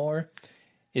family anymore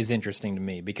is interesting to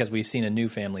me because we've seen a new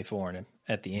family form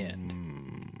at the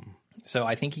end. So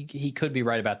I think he could be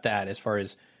right about that as far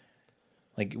as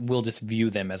like we'll just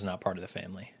view them as not part of the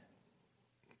family.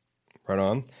 Right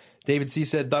on. David C.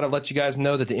 said, thought I'd let you guys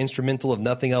know that the instrumental of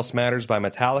Nothing Else Matters by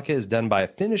Metallica is done by a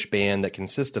Finnish band that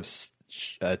consists of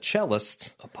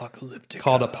cellists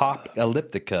called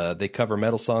Apocalyptica. They cover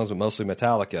metal songs, but mostly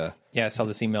Metallica. Yeah, I saw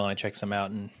this email and I checked some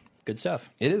out, and good stuff.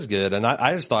 It is good, and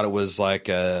I just thought it was like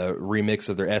a remix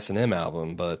of their S&M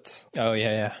album, but... Oh,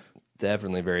 yeah.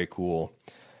 Definitely very cool.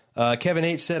 Kevin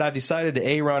H. said, I've decided that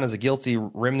Aaron is a guilty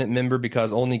remnant member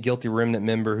because only guilty remnant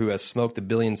member who has smoked a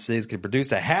billion cigs could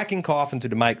produce a hacking cough into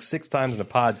the mic 6 times in a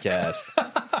podcast.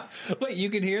 Wait, you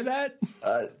can hear that?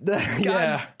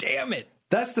 God damn it.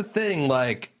 That's the thing,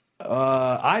 like,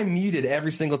 I muted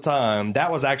every single time.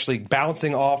 That was actually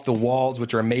bouncing off the walls,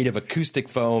 which are made of acoustic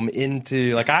foam,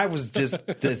 into, like, I was just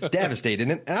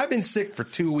devastated. And I've been sick for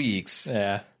 2 weeks.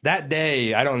 Yeah. That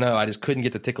day, I don't know, I just couldn't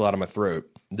get the tickle out of my throat.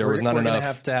 We're going to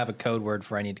have to have a code word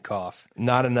for I need to cough.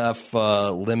 Not enough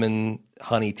lemon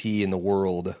honey tea in the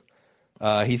world.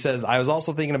 He says, I was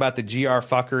also thinking about the GR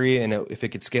fuckery and if it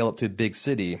could scale up to a big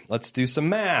city. Let's do some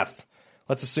math.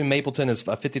 Let's assume Mapleton is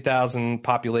a 50,000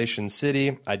 population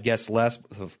city. I'd guess less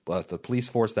with the police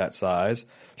force that size,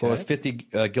 but with 50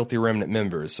 guilty remnant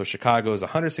members. So Chicago is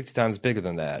 160 times bigger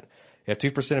than that. If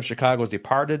 2% of Chicago is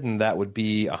departed, and that would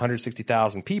be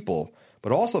 160,000 people,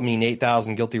 but also mean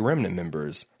 8,000 guilty remnant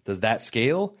members. Does that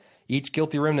scale? Each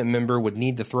guilty remnant member would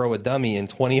need to throw a dummy in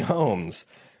 20 homes.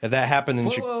 If that happened in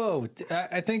Whoa,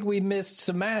 I think we missed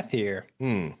some math here.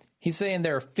 He's saying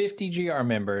there are 50 GR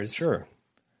members. Sure.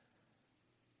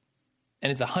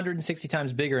 And it's 160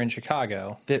 times bigger in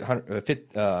Chicago. Yeah,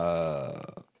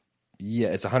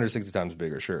 it's 160 times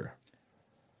bigger, sure.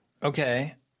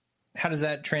 Okay. How does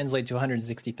that translate to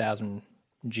 160,000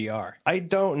 GR? I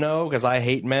don't know because I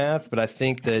hate math, but I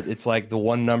think that it's like the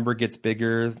one number gets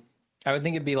bigger. I would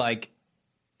think it'd be like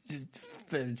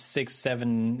 6,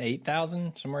 7,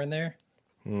 8,000, somewhere in there.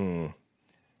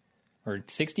 Or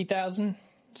 60,000,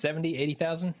 70,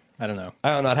 80,000. I don't know.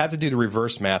 I don't know. I'd have to do the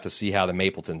reverse math to see how the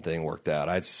Mapleton thing worked out.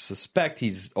 I suspect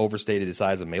he's overstated his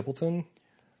size of Mapleton.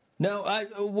 No,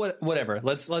 whatever.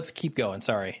 Let's keep going.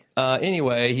 Sorry.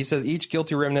 Anyway, he says each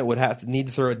guilty remnant would need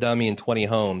to throw a dummy in 20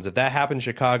 homes. If that happened in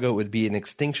Chicago, it would be an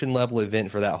extinction level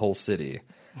event for that whole city.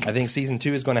 I think season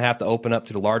 2 is going to have to open up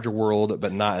to the larger world,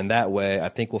 but not in that way. I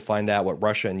think we'll find out what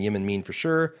Russia and Yemen mean for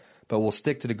sure, but we'll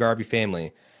stick to the Garvey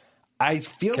family. I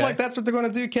feel like that's what they're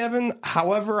going to do, Kevin.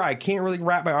 However, I can't really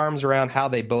wrap my arms around how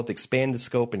they both expand the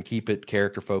scope and keep it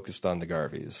character focused on the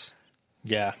Garveys.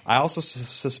 Yeah. I also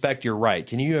suspect you're right.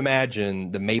 Can you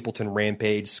imagine the Mapleton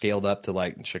rampage scaled up to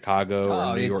like Chicago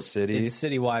or New York City? It's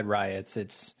citywide riots.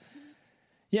 It's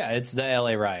the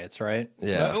LA riots, right?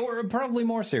 Yeah. Or probably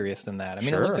more serious than that. I mean,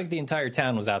 Sure. It looks like the entire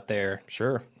town was out there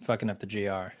fucking up the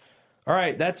GR. All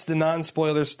right, that's the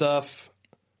non-spoiler stuff.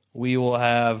 We will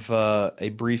have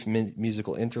a brief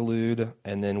musical interlude,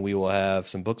 and then we will have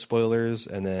some book spoilers,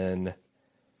 and then...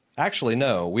 Actually,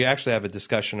 no. We actually have a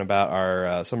discussion about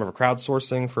our some of our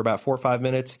crowdsourcing for about 4 or 5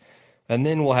 minutes, and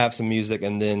then we'll have some music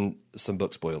and then some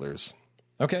book spoilers.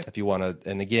 Okay. If you want to,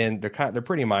 and again, they're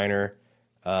pretty minor,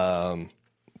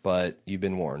 but you've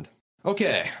been warned.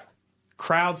 Okay,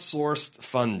 crowdsourced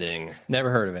funding.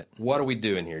 Never heard of it. What are we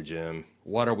doing here, Jim?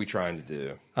 What are we trying to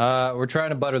do? We're trying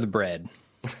to butter the bread.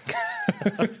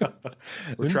 What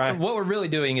we're really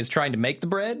doing is trying to make the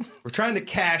bread. We're trying to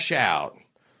cash out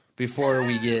before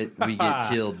we get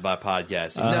killed by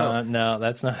podcasting. No,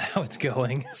 that's not how it's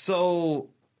going. So,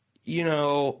 at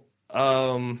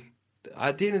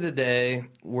the end of the day,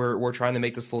 we're trying to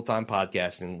make this full-time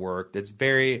podcasting work. It's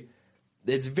very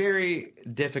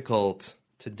difficult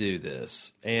to do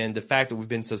this, and the fact that we've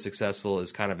been so successful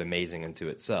is kind of amazing unto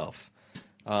itself.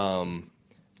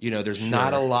 There's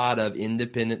not a lot of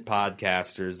independent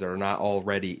podcasters that are not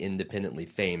already independently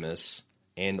famous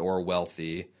and or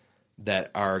wealthy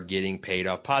that are getting paid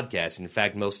off podcasts. In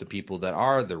fact, most of the people that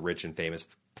are the rich and famous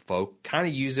folk kind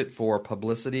of use it for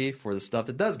publicity for the stuff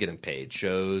that does get them paid,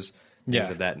 shows, things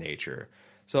of that nature.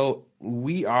 So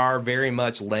we are very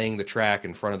much laying the track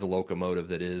in front of the locomotive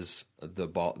that is the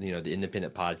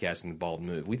independent podcasting, the Bald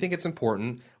Move. We think it's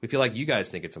important. We feel like you guys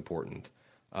think it's important.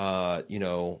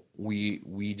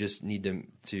 We just need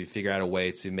to figure out a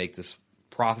way to make this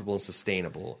profitable and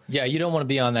sustainable. Yeah, you don't want to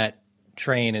be on that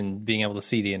train and being able to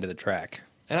see the end of the track.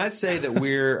 And I'd say that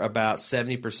we're about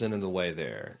 70% of the way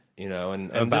there. And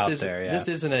this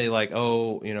isn't a like,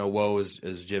 woe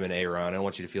is Jim and Aaron. I don't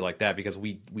want you to feel like that because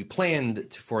we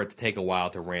planned for it to take a while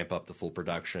to ramp up the full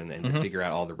production and to figure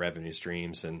out all the revenue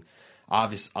streams. And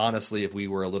honestly, if we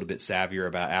were a little bit savvier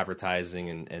about advertising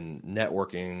and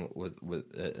networking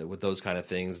with those kind of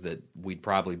things, that we'd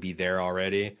probably be there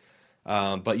already.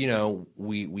 But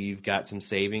we've got some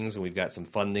savings and we've got some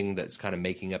funding that's kind of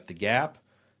making up the gap.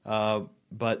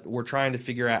 But we're trying to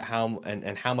figure out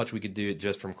how much we could do it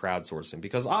just from crowdsourcing,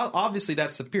 because obviously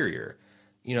that's superior.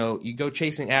 You go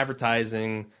chasing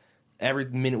advertising. Every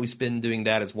minute we spend doing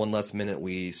that is one less minute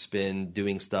we spend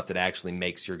doing stuff that actually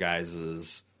makes your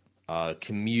guys'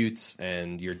 commutes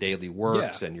and your daily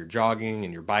works and your jogging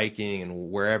and your biking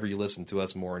and wherever you listen to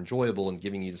us more enjoyable and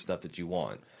giving you the stuff that you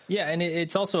want. Yeah, and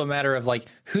it's also a matter of, like,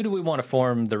 who do we want to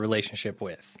form the relationship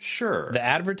with? Sure. The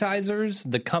advertisers,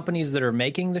 the companies that are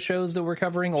making the shows that we're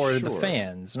covering, or the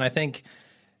fans? And I think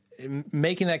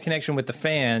making that connection with the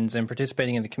fans and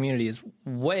participating in the community is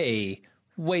way,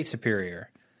 way superior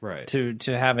to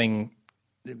having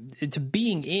to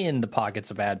being in the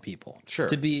pockets of ad people. Sure.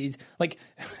 To be, like,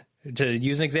 to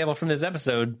use an example from this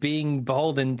episode, being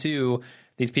beholden to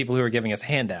these people who are giving us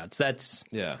handouts. That's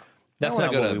not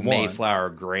what we want. Mayflower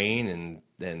Grain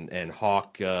and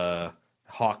Hawk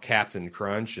Captain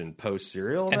Crunch and Post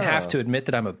cereal and have to admit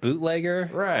that I'm a bootlegger.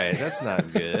 Right, that's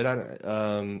not good.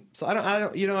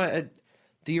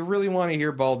 Do you really want to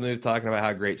hear Bald Move talking about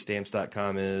how great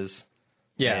Stamps.com is?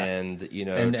 Yeah,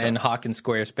 and Hawk and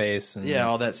Squarespace, and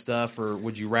all that stuff, or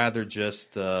would you rather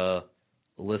just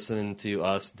listen to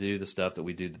us do the stuff that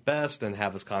we do the best and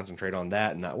have us concentrate on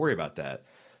that and not worry about that?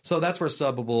 So that's where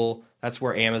Subbable, that's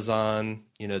where Amazon,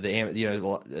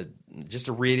 just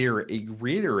to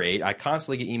reiterate, I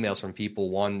constantly get emails from people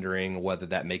wondering whether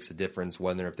that makes a difference,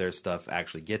 whether if their stuff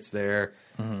actually gets there.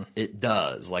 Mm-hmm. It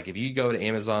does. Like if you go to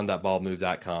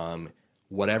amazon.baldmove.com,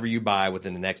 whatever you buy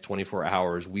within the next 24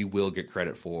 hours, we will get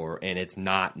credit for, and it's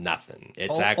not nothing.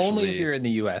 It's actually only if you're in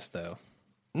the U.S. though.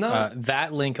 no.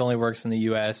 That link only works in the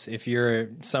U.S. If you're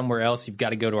somewhere else, you've got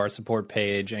to go to our support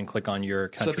page and click on your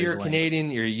country's So if you're link.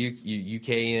 Canadian, you're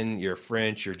UKian, you're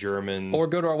French, you're German, Or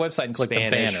go to our website and click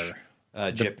Spanish, the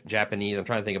banner. Japanese. I'm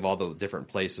trying to think of all the different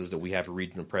places that we have a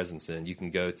regional presence in. You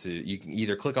can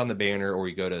either click on the banner or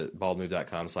you go to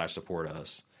baldmove.com/support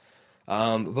us.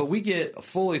 But we get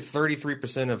fully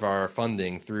 33% of our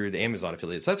funding through the Amazon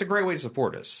affiliate. So that's a great way to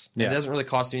support us. Yeah. It doesn't really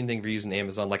cost you anything for using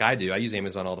Amazon like I do. I use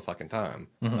Amazon all the fucking time.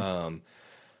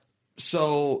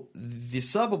 So the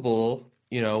Subbable,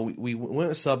 we went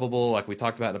with Subbable like we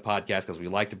talked about in the podcast because we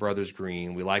like the Brothers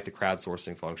Green. We like the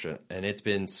crowdsourcing function, and it's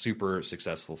been super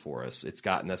successful for us. It's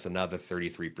gotten us another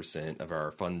 33% of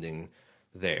our funding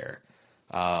there.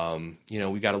 We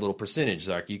got a little percentage,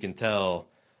 like you can tell.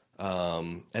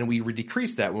 And we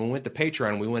decreased that when we went to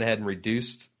Patreon. We went ahead and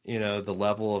reduced, the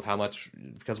level of how much,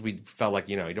 because we felt like,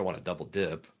 you don't want to double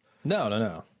dip.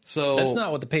 No. So That's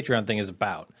not what the Patreon thing is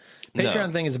about.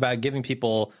 Patreon thing is about giving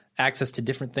people access to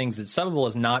different things that Subbable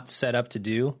is not set up to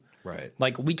do. Right.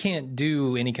 Like, we can't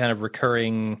do any kind of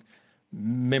recurring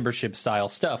membership style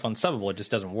stuff on Subbable. It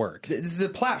just doesn't work. The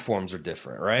platforms are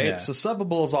different, right? Yeah. So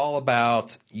Subbable is all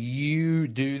about you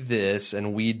do this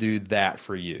and we do that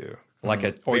for you. Like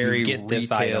a Or you very get this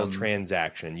retail item.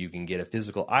 transaction. You can get a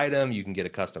physical item, you can get a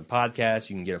custom podcast,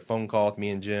 you can get a phone call with me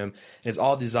and Jim. And it's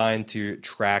all designed to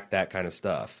track that kind of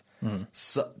stuff.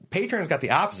 So, Patreon's got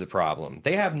the opposite problem.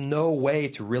 They have no way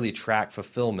to really track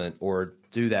fulfillment or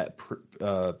do that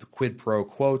quid pro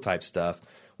quo type stuff.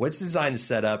 What it's designed to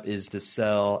set up is to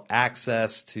sell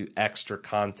access to extra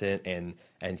content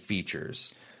and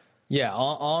features. Yeah,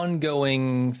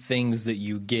 ongoing things that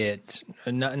you get,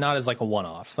 not as like a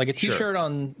one-off. Like a T-shirt Sure.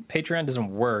 on Patreon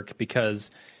doesn't work because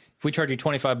if we charge you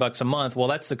 $25 a month, well,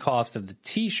 that's the cost of the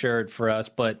T-shirt for us.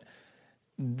 But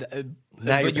Now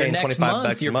you're your paying next $25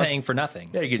 month, a you're month. paying for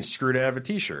nothing. Yeah, you're getting screwed out of a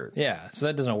T-shirt. Yeah, so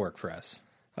that doesn't work for us.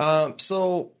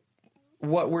 So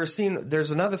what we're seeing,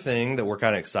 there's another thing that we're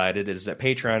kind of excited is that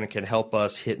Patreon can help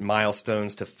us hit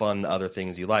milestones to fund other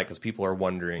things you like, because people are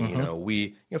wondering,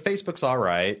 Facebook's all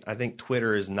right. I think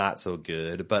Twitter is not so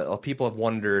good, but people have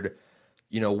wondered,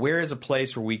 where is a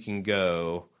place where we can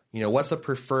go? What's the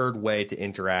preferred way to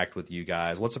interact with you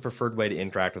guys? What's the preferred way to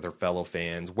interact with our fellow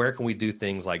fans? Where can we do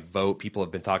things like vote? People have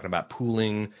been talking about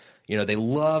pooling. They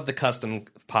love the custom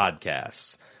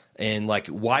podcasts. And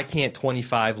why can't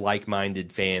 25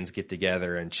 like-minded fans get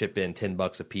together and chip in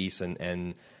 $10 a piece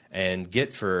and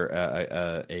get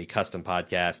for a custom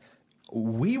podcast?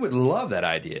 We would love that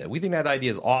idea. We think that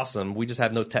idea is awesome. We just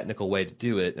have no technical way to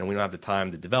do it, and we don't have the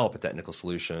time to develop a technical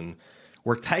solution.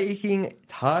 We're taking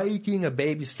a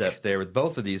baby step there with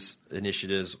both of these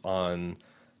initiatives on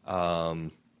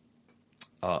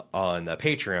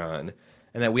Patreon.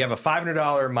 And that we have a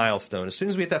 $500 milestone. As soon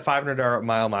as we hit that $500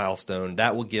 milestone,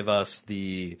 that will give us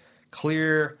the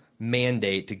clear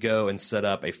mandate to go and set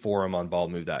up a forum on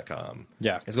baldmove.com.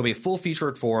 Yeah. It's going to be a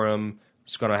full-featured forum.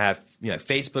 It's going to have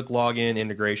Facebook login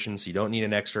integration, so you don't need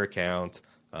an extra account.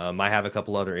 I have a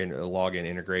couple other login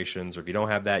integrations, or if you don't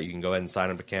have that, you can go ahead and sign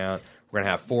up an account. We're going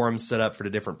to have forums set up for the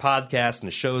different podcasts and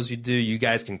the shows you do. You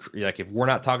guys can, if we're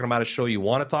not talking about a show you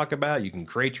want to talk about, you can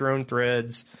create your own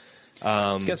threads.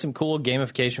 It's got some cool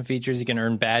gamification features. You can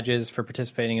earn badges for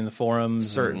participating in the forums.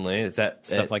 Certainly.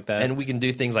 Stuff like that. And we can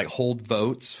do things like hold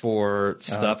votes for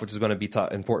stuff, which is going to be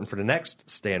important for the next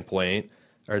standpoint,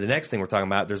 or the next thing we're talking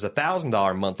about. There's a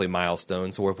 $1,000 monthly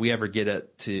milestone. So if we ever get a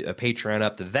Patreon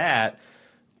up to that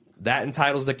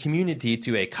entitles the community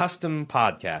to a custom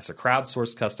podcast, a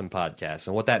crowdsourced custom podcast.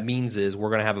 And what that means is we're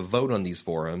going to have a vote on these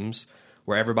forums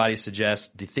where everybody suggests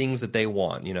the things that they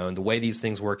want, and the way these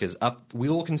things work is we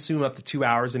will consume up to 2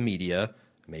 hours of media.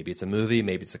 Maybe it's a movie,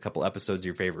 maybe it's a couple episodes of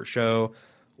your favorite show,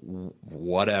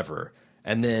 whatever.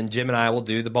 And then Jim and I will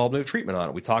do the Bald Move treatment on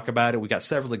it. We talk about it. We got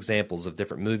several examples of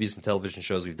different movies and television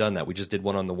shows we've done that. We just did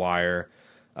one on The Wire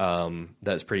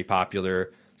that's pretty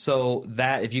popular. So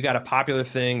that if you got a popular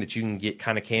thing that you can get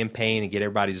kind of campaign and get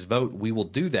everybody's vote, we will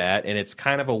do that. And it's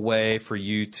kind of a way for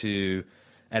you to,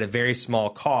 at a very small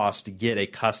cost, to get a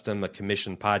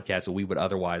commissioned podcast that we would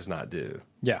otherwise not do.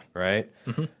 Yeah. Right?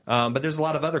 Mm-hmm. But there's a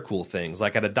lot of other cool things.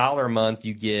 Like at $1 a month,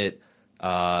 you get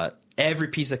every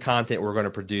piece of content we're going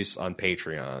to produce on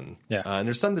Patreon. Yeah. And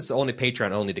there's some that's only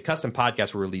Patreon only. The custom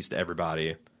podcasts will release to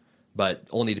everybody, but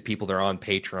only to people that are on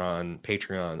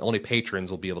Patreon. Only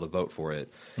patrons will be able to vote for it.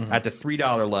 Mm-hmm. At the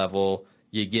 $3 level,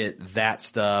 You get that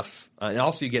stuff. And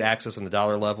also you get access on the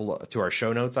dollar level to our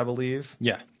show notes, I believe.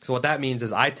 Yeah. So what that means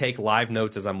is I take live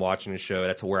notes as I'm watching the show.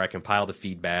 That's where I compile the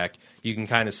feedback. You can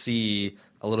kind of see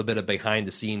a little bit of behind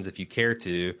the scenes if you care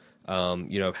to,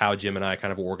 of how Jim and I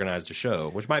kind of organized the show,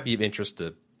 which might be of interest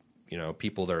to,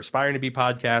 people that are aspiring to be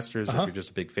podcasters if you're just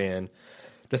a big fan.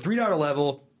 The $3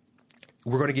 level,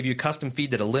 we're going to give you a custom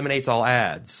feed that eliminates all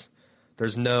ads.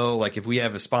 There's no, like, if we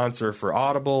have a sponsor for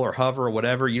Audible or Hover or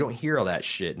whatever, you don't hear all that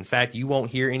shit. In fact, you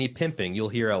won't hear any pimping. You'll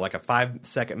hear a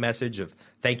 5-second message of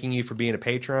thanking you for being a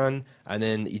patron, and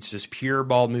then it's just pure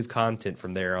Bald Move content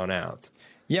from there on out.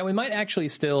 Yeah, we might actually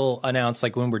still announce,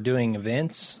 like, when we're doing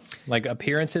events, like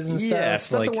appearances and stuff. Yeah,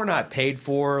 stuff that we're not paid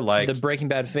for, like the Breaking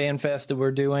Bad Fan Fest that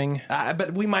we're doing.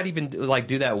 But we might even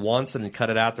do that once and then cut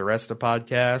it out the rest of the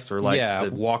podcast, or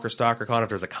the Walker Stalker Con. If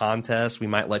there's a contest, we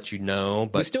might let you know.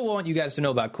 But we still want you guys to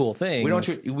know about cool things.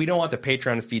 We don't want the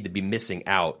Patreon feed to be missing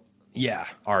out. Yeah,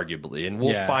 arguably, and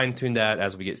we'll fine tune that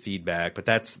as we get feedback. But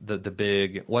that's the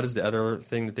big. What is the other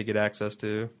thing that they get access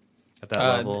to at that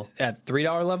level? At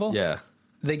 $3 level, yeah.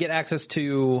 They get access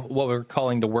to what we're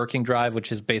calling the working drive,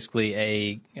 which is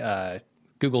basically a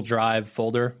Google Drive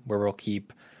folder where we'll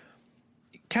keep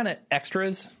kind of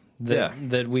extras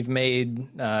that we've made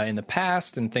in the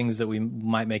past and things that we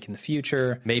might make in the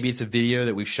future. Maybe it's a video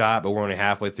that we've shot, but we're only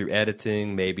halfway through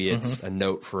editing. Maybe it's a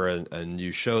note for a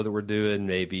new show that we're doing.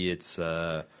 Maybe it's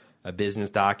a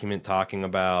business document talking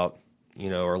about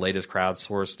our latest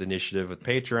crowdsourced initiative with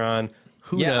Patreon.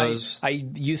 Who knows? I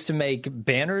used to make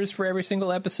banners for every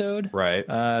single episode, right?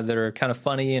 That are kind of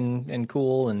funny and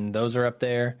cool, and those are up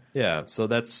there. Yeah, so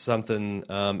that's something.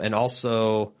 And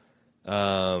also,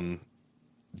 the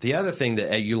other thing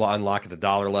that you unlock at the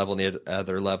dollar level and the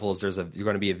other levels, you're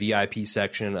going to be a VIP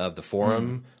section of the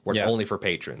forum where it's only for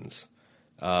patrons.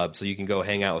 So you can go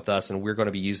hang out with us, and we're going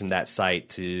to be using that site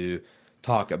to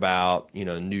talk about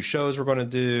new shows we're going to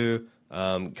do.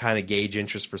 Kind of gauge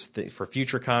interest for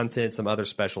future content, some other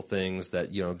special things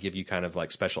that give you kind of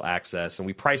like special access, and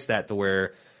we price that to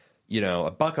where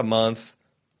 $1 a month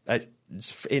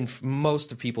in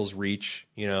most of people's reach.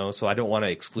 So I don't want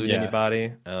to exclude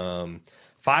anybody.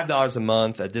 $5 a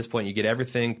month at this point, you get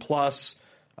everything plus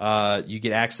you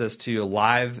get access to a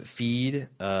live feed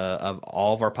of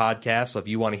all of our podcasts. So if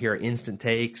you want to hear instant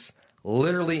takes,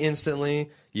 literally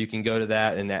instantly, you can go to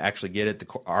that and actually get it. The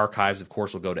archives, of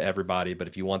course, will go to everybody, but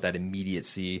if you want that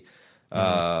immediacy,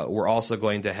 we're also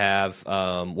going to have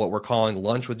what we're calling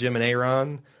Lunch with Jim and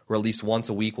Aaron, where at least once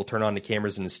a week we'll turn on the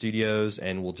cameras in the studios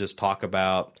and we'll just talk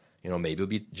about, maybe it'll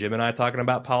be Jim and I talking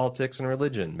about politics and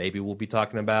religion. Maybe we'll be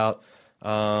talking about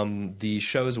the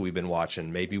shows we've been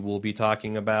watching. Maybe we'll be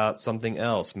talking about something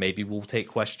else. Maybe we'll take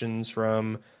questions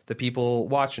from the people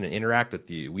watching and interact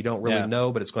with you. We don't really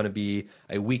know, but it's going to be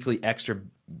a weekly extra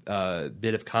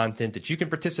bit of content that you can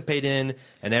participate in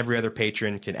and every other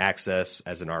patron can access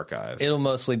as an archive. It'll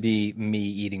mostly be me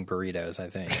eating burritos, I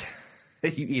think.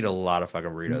 You eat a lot of fucking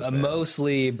burritos, man.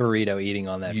 Mostly burrito eating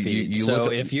on that feed.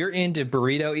 So if you're into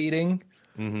burrito eating,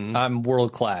 I'm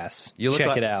world class.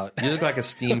 Check it out. You look like a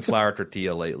steamed flour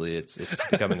tortilla lately. It's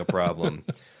becoming a problem.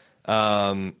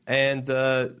 So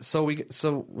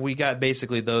we got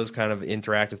basically those kind of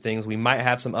interactive things. We might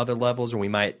have some other levels, or we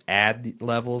might add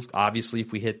levels. Obviously,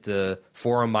 if we hit the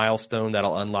forum milestone,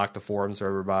 that'll unlock the forums for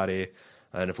everybody.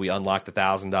 And if we unlock the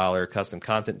 $1,000 custom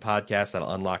content podcast,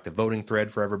 that'll unlock the voting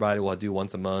thread for everybody. We'll do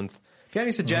once a month. If you have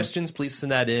any suggestions, please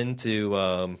send that in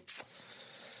to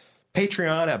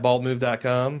Patreon at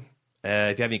baldmove.com.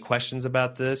 If you have any questions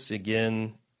about this,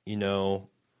 again,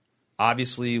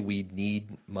 obviously we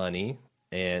need money,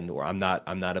 and I'm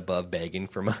not above begging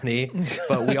for money,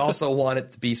 but we also want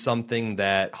it to be something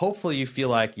that hopefully you feel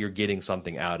like you're getting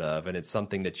something out of, and it's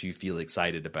something that you feel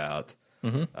excited about.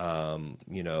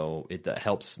 It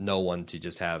helps no one to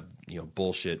just have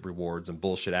bullshit rewards and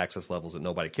bullshit access levels that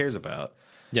nobody cares about.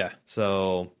 Yeah.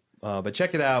 So, but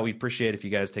check it out. We appreciate if you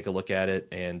guys take a look at it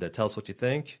and tell us what you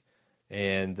think,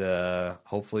 and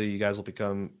hopefully you guys will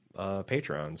become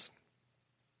patrons.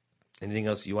 Anything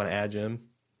else you want to add, Jim?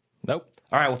 Nope.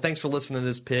 All right. Well, thanks for listening to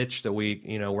this pitch. That we're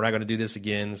not going to do this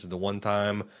again. This is the one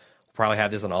time. We'll probably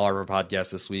have this on all of our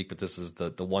podcasts this week, but this is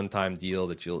the one time deal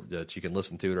that you can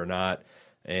listen to it or not,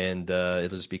 and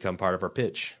it'll just become part of our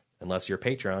pitch. Unless you're a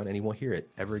Patreon, and you won't hear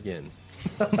it ever again.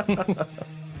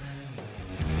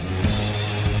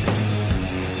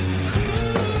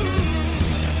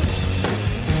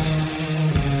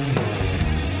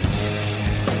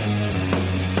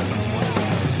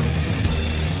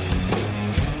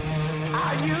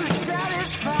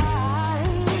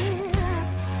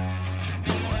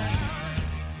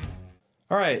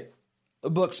 All right,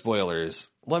 book spoilers.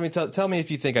 let me tell me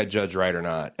if you think I judge right or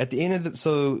not. At the end of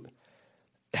so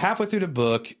halfway through the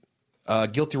book,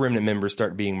 Guilty Remnant members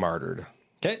start being martyred.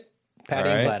 Okay. Patty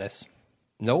and Gladys.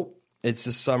 Nope. It's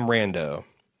just some rando.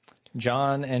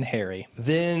 John and Harry.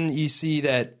 Then you see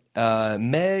that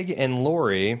Meg and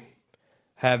Lori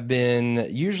have been,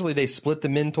 usually they split the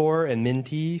mentor and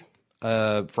mentee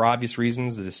for obvious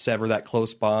reasons, to just sever that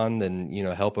close bond and,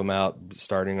 help them out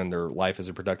starting on their life as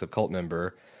a productive cult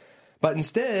member. But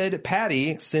instead,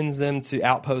 Patty sends them to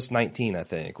Outpost 19, I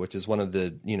think, which is one of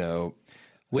the,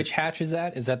 Which hatch is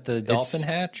that? Is that the dolphin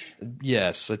hatch?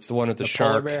 Yes, it's the one with the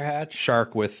polar shark. Bear hatch?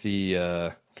 Shark with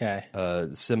the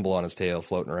symbol on his tail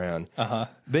floating around. Uh-huh.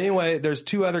 But anyway, there's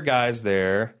two other guys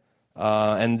there.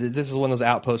 And this is one of those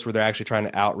outposts where they're actually trying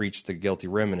to outreach the Guilty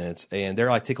Remnants, and they're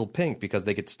like tickled pink because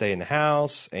they get to stay in the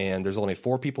house, and there's only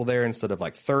 4 people there instead of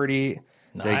like 30.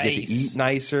 Nice. They get to eat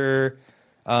nicer.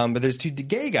 But there's 2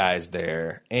 gay guys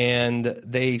there, and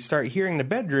they start hearing in the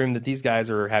bedroom that these guys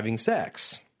are having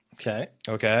sex. Okay.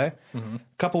 Mm-hmm. A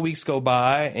couple weeks go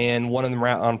by, and one of them are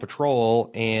out on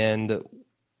patrol, and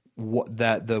one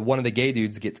of the gay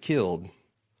dudes gets killed.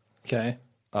 Okay.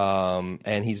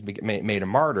 And he's made a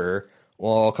martyr.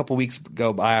 Well, a couple weeks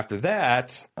go by after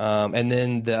that, and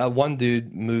then the one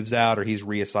dude moves out, or he's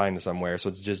reassigned to somewhere. So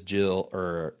it's just Jill,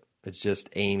 or it's just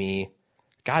Amy.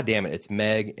 God damn it! It's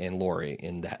Meg and Lori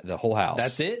in the whole house.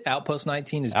 That's it. Outpost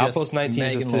 19 is Outpost just 19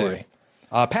 Meg is and too. Lori.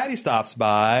 Patty stops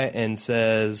by and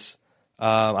says,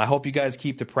 "I hope you guys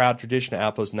keep the proud tradition of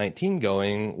Outpost 19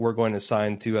 going. We're going to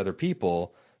assign 2 other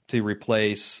people to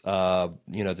replace,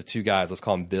 the 2 guys. Let's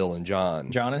call them Bill and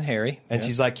John. John and Harry. And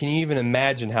she's like, can you even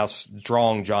imagine how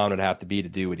strong John would have to be to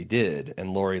do what he did?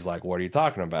 And Lori's like, what are you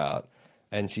talking about?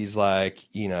 And she's like,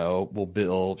 well,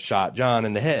 Bill shot John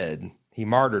in the head. He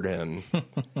martyred him.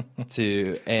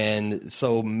 And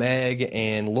so Meg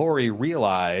and Lori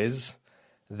realize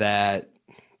that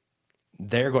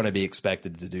they're going to be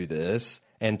expected to do this.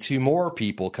 And 2 more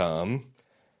people come.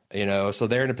 So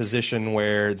they're in a position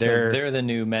where they're the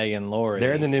new Meg and Lori.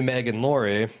 They're the new Meg and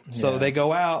Lori. So they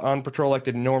go out on patrol like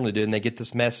they normally do, and they get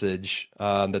this message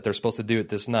that they're supposed to do it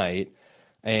this night.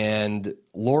 And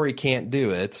Lori can't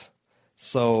do it.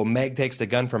 So Meg takes the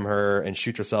gun from her and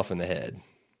shoots herself in the head.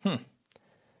 And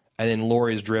then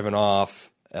Lori's driven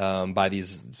off by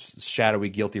these shadowy,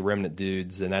 guilty remnant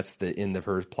dudes, and that's the end of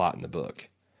her plot in the book.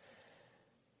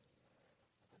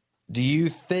 Do you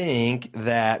think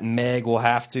that Meg will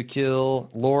have to kill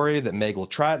Lori, that Meg will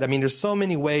try? I mean, there's so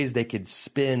many ways they could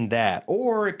spin that.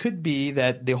 Or it could be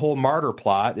that the whole martyr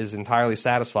plot is entirely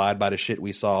satisfied by the shit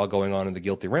we saw going on in the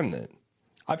Guilty Remnant.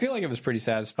 I feel like it was pretty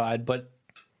satisfied, but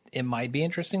it might be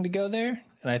interesting to go there.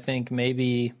 And I think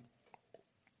maybe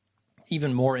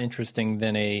even more interesting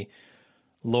than a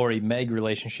Lori-Meg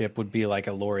relationship would be like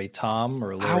a Lori-Tom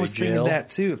or a Lori-Jill. I was thinking that,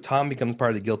 too, if Tom becomes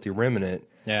part of the Guilty Remnant.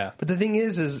 Yeah. But the thing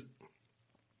is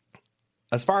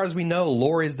as far as we know,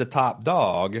 Lori's the top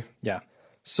dog. Yeah.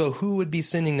 So who would be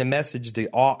sending the message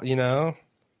to,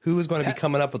 who is going to be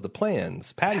coming up with the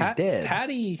plans? Patty's dead.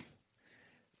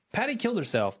 Patty killed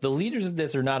herself. The leaders of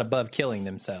this are not above killing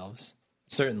themselves.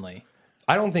 Certainly.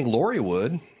 I don't think Lori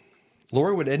would.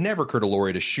 It never occurred to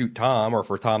Lori to shoot Tom or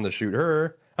for Tom to shoot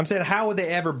her. I'm saying, how would they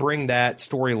ever bring that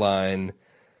storyline,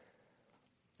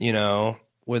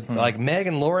 with like Meg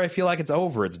and Lori? I feel like it's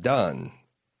over. It's done.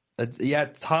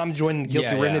 Tom joining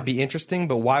Guilty Remnant would be interesting,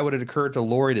 but why would it occur to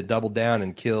Lori to double down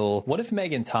and kill? What if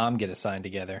Meg and Tom get assigned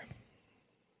together?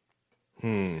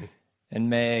 And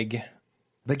Meg...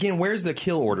 But again, where's the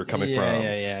kill order coming from?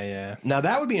 Yeah. Now,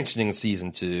 that would be interesting in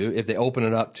Season 2 if they open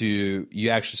it up to you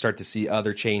actually start to see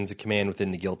other chains of command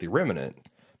within the Guilty Remnant.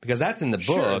 Because that's in the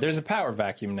book. Sure, there's a power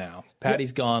vacuum now.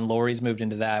 Patty's gone. Lori's moved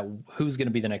into that. Who's going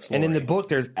to be the next Lori? And in the book,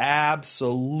 there's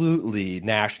absolutely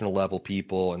national level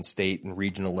people and state and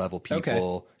regional level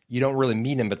people. Okay. You don't really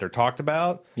meet them, but they're talked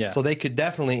about. Yeah. So they could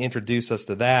definitely introduce us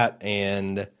to that.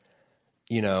 And,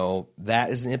 that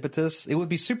is an impetus. It would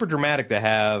be super dramatic to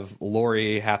have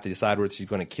Lori have to decide whether she's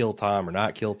going to kill Tom or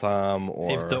not kill Tom.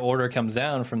 Or if the order comes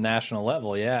down from national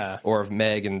level, yeah. Or if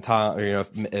Meg and Tom,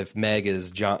 if Meg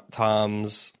is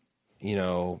Tom's,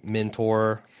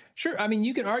 mentor. Sure. I mean,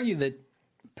 you could argue that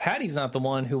Patty's not the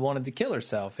one who wanted to kill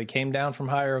herself. It came down from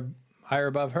higher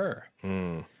above her.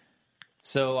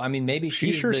 So, I mean, maybe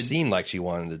she sure seemed like she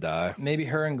wanted to die. Maybe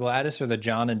her and Gladys are the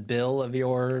John and Bill of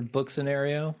your book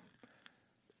scenario.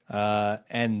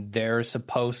 And they're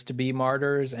supposed to be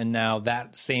martyrs, and now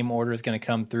that same order is going to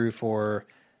come through for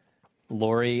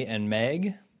Lori and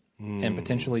Meg and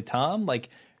potentially Tom. Like,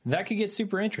 that could get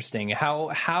super interesting.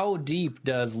 How deep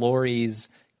does Lori's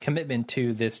commitment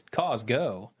to this cause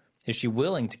go? Is she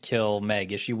willing to kill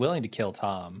Meg? Is she willing to kill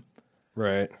Tom?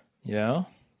 Right. You know?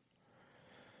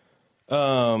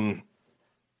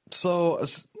 So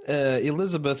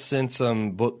Elizabeth sent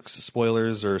some book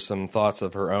spoilers or some thoughts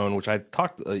of her own, which I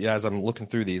talked as I'm looking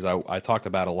through these. I talked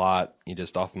about a lot,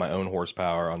 just off my own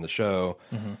horsepower on the show.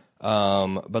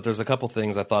 But there's a couple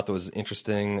things I thought that was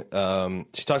interesting.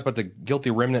 She talks about the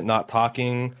guilty remnant not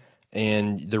talking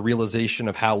and the realization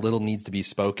of how little needs to be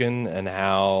spoken and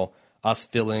how us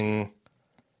feeling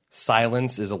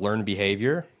silence is a learned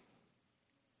behavior.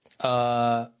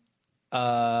 Yeah.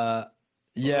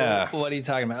 What are you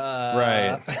talking about?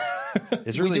 Right.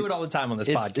 It's We do it all the time on this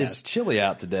podcast. It's chilly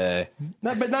out today.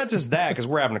 But not just that, because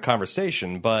we're having a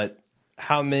conversation, but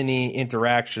how many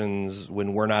interactions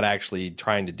when we're not actually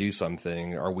trying to do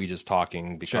something are we just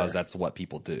talking because that's what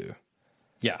people do?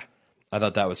 Yeah. I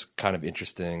thought that was kind of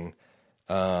interesting.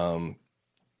 And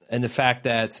the fact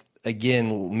that,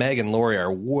 again, Meg and Laurie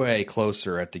are way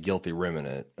closer at the guilty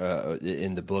remnant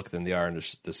in the book than they are in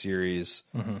the series.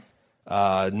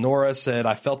 Nora said,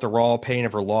 I felt the raw pain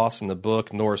of her loss in the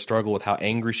book. Nora struggled with how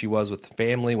angry she was with the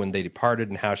family when they departed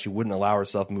and how she wouldn't allow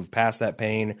herself to move past that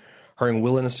pain. Her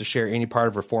unwillingness to share any part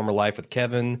of her former life with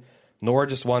Kevin. Nora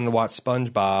just wanted to watch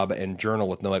SpongeBob and journal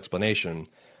with no explanation.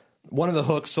 One of the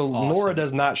hooks, so awesome. Nora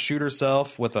does not shoot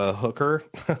herself with a hooker.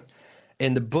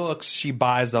 In the books, she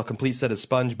buys a complete set of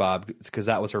SpongeBob because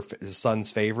that was her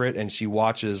son's favorite, and she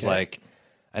watches like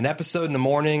an episode in the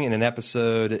morning and an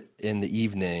episode in the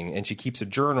evening, and she keeps a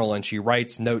journal and she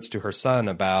writes notes to her son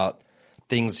about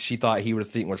things she thought he would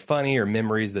think was funny or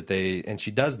memories that they. And she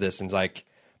does this, and like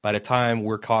by the time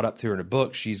we're caught up to her in a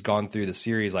book, she's gone through the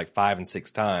series like 5 and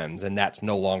 6 times, and that's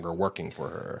no longer working for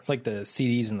her. It's like the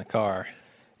CDs in the car.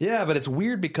 Yeah, but it's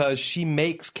weird because she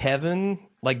makes Kevin.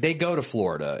 Like, they go to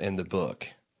Florida in the book.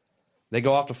 They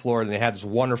go off to Florida, and they have this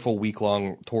wonderful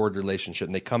week-long toured relationship.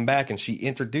 And they come back, and she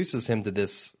introduces him to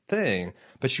this thing.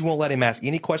 But she won't let him ask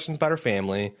any questions about her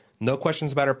family, no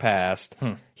questions about her past.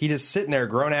 He just sitting there,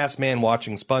 grown-ass man,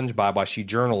 watching SpongeBob while she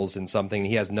journals in something, and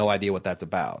he has no idea what that's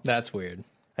about. That's weird.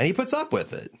 And he puts up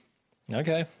with it.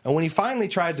 Okay. And when he finally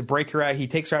tries to break her out, he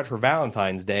takes her out for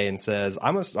Valentine's Day and says,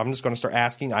 I'm just going to start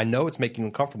asking. I know it's making you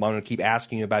uncomfortable. I'm going to keep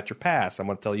asking you about your past. I'm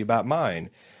going to tell you about mine.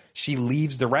 She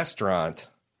leaves the restaurant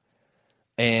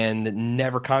and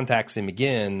never contacts him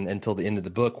again until the end of the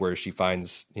book, where she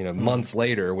finds, months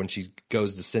later when she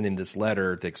goes to send him this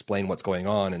letter to explain what's going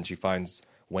on, and she finds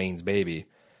Wayne's baby.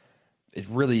 It's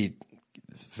really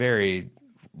very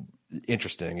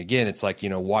interesting. Again, it's like,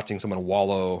 watching someone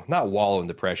not wallow in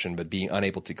depression, but being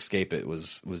unable to escape it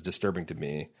was disturbing to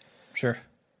me. Sure.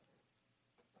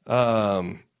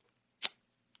 The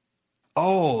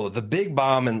big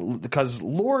bomb, and because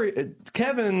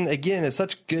Kevin, again, is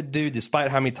such a good dude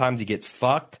despite how many times he gets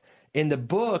fucked. In the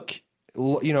book,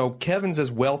 Kevin's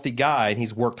this wealthy guy, and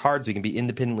he's worked hard so he can be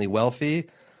independently wealthy.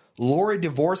 Laurie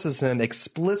divorces him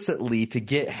explicitly to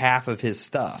get half of his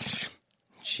stuff.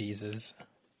 Jesus.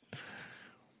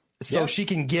 So she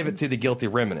can give it to the guilty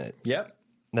remnant. Yep.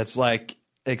 That's like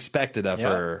expected of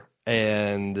her.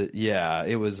 And yeah,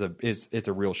 it's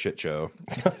a real shit show.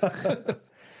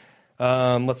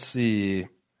 Let's see.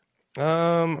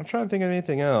 I'm trying to think of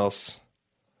anything else.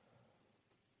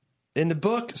 In the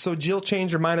book, so Jill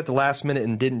changed her mind at the last minute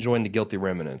and didn't join the guilty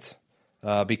remnant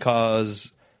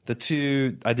because the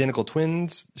two identical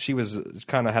twins, she was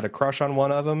kind of had a crush on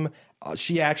one of them.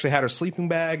 She actually had her sleeping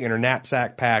bag and her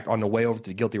knapsack packed on the way over to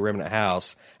the guilty remnant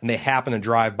house, and they happened to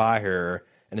drive by her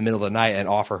in the middle of the night and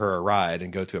offer her a ride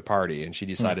and go to a party, and she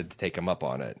decided to take him up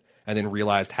on it, and then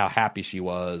realized how happy she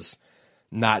was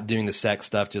not doing the sex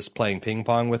stuff, just playing ping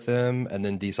pong with them, and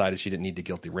then decided she didn't need the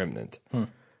guilty remnant.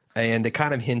 And they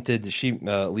kind of hinted,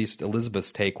 at least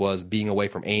Elizabeth's take was, being away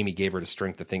from Amy gave her the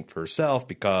strength to think for herself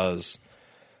because,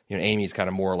 Amy's kind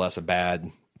of more or less a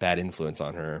bad influence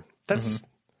on her. That's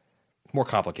more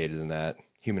complicated than that.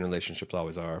 Human relationships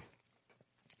always are.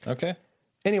 Okay.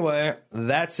 Anyway,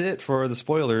 that's it for the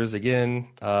spoilers. Again,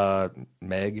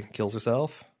 Meg kills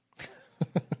herself.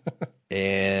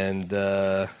 And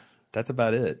that's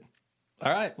about it.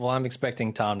 All right. Well, I'm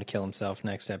expecting Tom to kill himself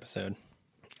next episode.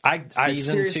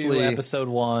 Season 2, episode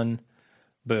 1.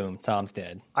 Boom. Tom's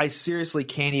dead. I seriously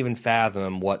can't even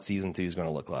fathom what season 2 is going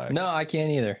to look like. No, I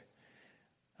can't either.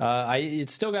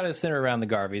 It's still got to center around the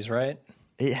Garveys, right?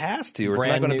 It has to, or it's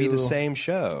not going to be the same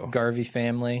show. Garvey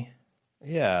family.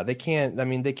 Yeah, they can't. I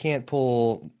mean, they can't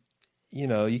pull. You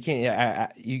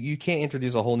can't. You can't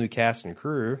introduce a whole new cast and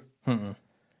crew. I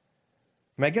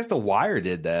mean, I guess The Wire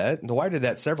did that. The Wire did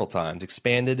that several times,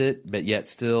 expanded it, but yet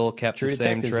still kept True the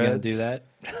same Detective's threads. going to do that.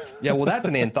 Yeah, well, that's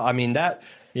an anthology. I mean,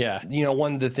 Yeah. You know,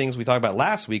 one of the things we talked about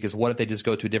last week is what if they just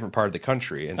go to a different part of the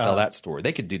country and tell that story?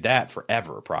 They could do that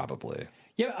forever, probably.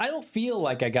 Yeah, I don't feel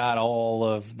like I got all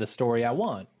of the story I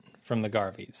want from the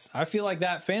Garveys. I feel like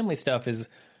that family stuff is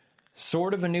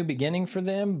sort of a new beginning for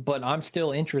them, but I'm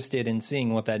still interested in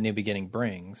seeing what that new beginning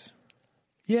brings.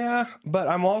 Yeah, but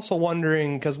I'm also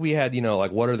wondering, because we had, you know,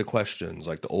 like, what are the questions?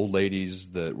 Like the old ladies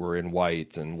that were in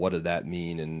white, and what did that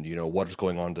mean? And, you know, what is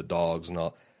going on to dogs and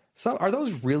all. So are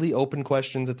those really open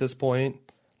questions at this point?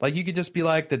 Like, you could just be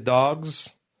like, the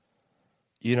dogs,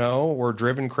 you know, were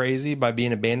driven crazy by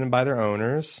being abandoned by their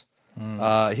owners.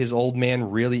 His old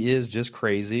man really is just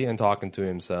crazy and talking to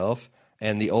himself.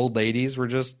 And the old ladies were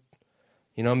just,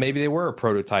 you know, maybe they were a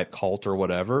prototype cult or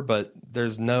whatever, but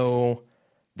there's no...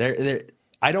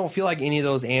 I don't feel like any of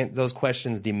those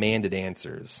questions demanded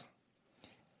answers.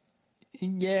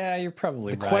 Yeah, you're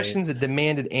probably right. The questions that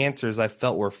demanded answers, I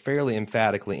felt, were fairly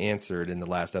emphatically answered in the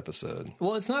last episode.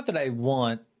 Well, it's not that I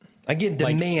want... Again,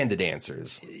 demanded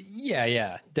answers.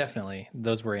 Yeah, definitely.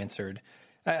 Those were answered.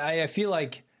 I feel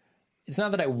like it's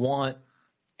not that I want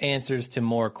answers to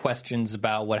more questions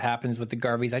about what happens with the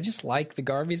Garveys. I just like the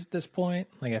Garveys at this point.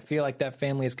 Like, I feel like that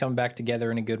family has come back together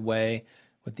in a good way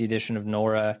with the addition of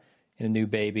Nora and a new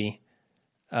baby.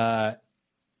 I'm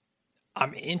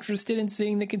interested in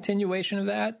seeing the continuation of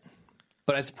that,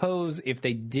 but I suppose if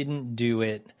they didn't do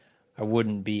it, I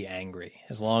wouldn't be angry,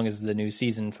 as long as the new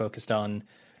season focused on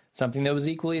something that was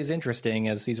equally as interesting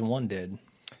as season 1 did.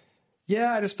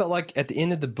 Yeah, I just felt like at the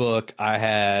end of the book, I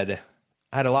had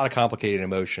a lot of complicated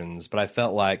emotions, but I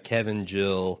felt like Kevin,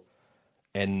 Jill,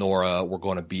 and Nora were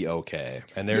going to be okay.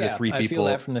 And they're the three people... I feel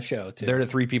that from the show, too. They're the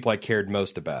three people I cared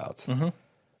most about. Mm-hmm.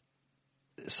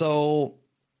 So,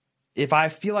 if I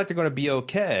feel like they're going to be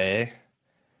okay,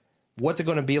 what's it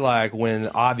going to be like when,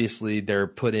 obviously, they're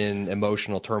put in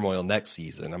emotional turmoil next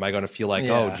season? Am I going to feel like,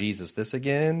 oh, Jesus, this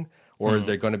again? Or is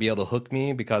they going to be able to hook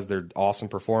me because they're awesome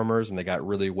performers and they got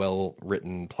really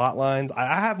well-written plot lines?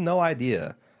 I have no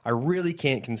idea. I really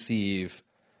can't conceive...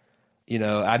 You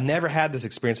know, I've never had this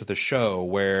experience with a show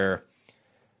where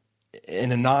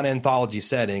in a non-anthology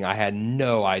setting, I had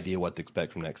no idea what to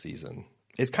expect from next season.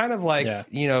 It's kind of like,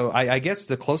 you know, I guess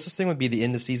the closest thing would be the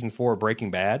end of season 4 of Breaking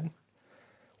Bad,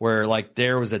 where like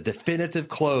there was a definitive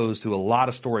close to a lot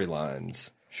of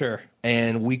storylines. Sure.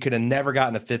 And we could have never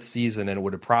gotten a 5th season and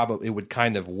it would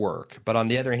kind of work. But on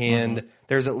the other hand,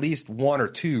 there's at least 1 or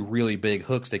 2 really big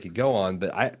hooks they could go on,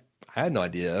 but I had no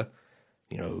idea,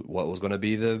 you know, what was going to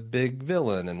be the big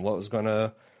villain and what was going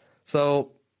to...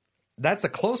 So that's the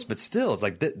close, but still, it's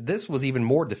like this was even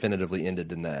more definitively ended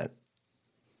than that.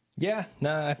 Yeah,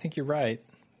 no, I think you're right.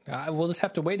 We'll just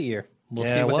have to wait a year. We'll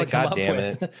see what they come up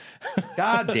with. It.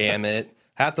 God damn it.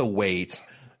 Have to wait.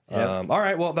 Yep. All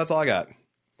right, well, that's all I got.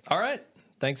 All right.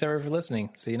 Thanks, everyone, for listening.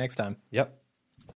 See you next time. Yep.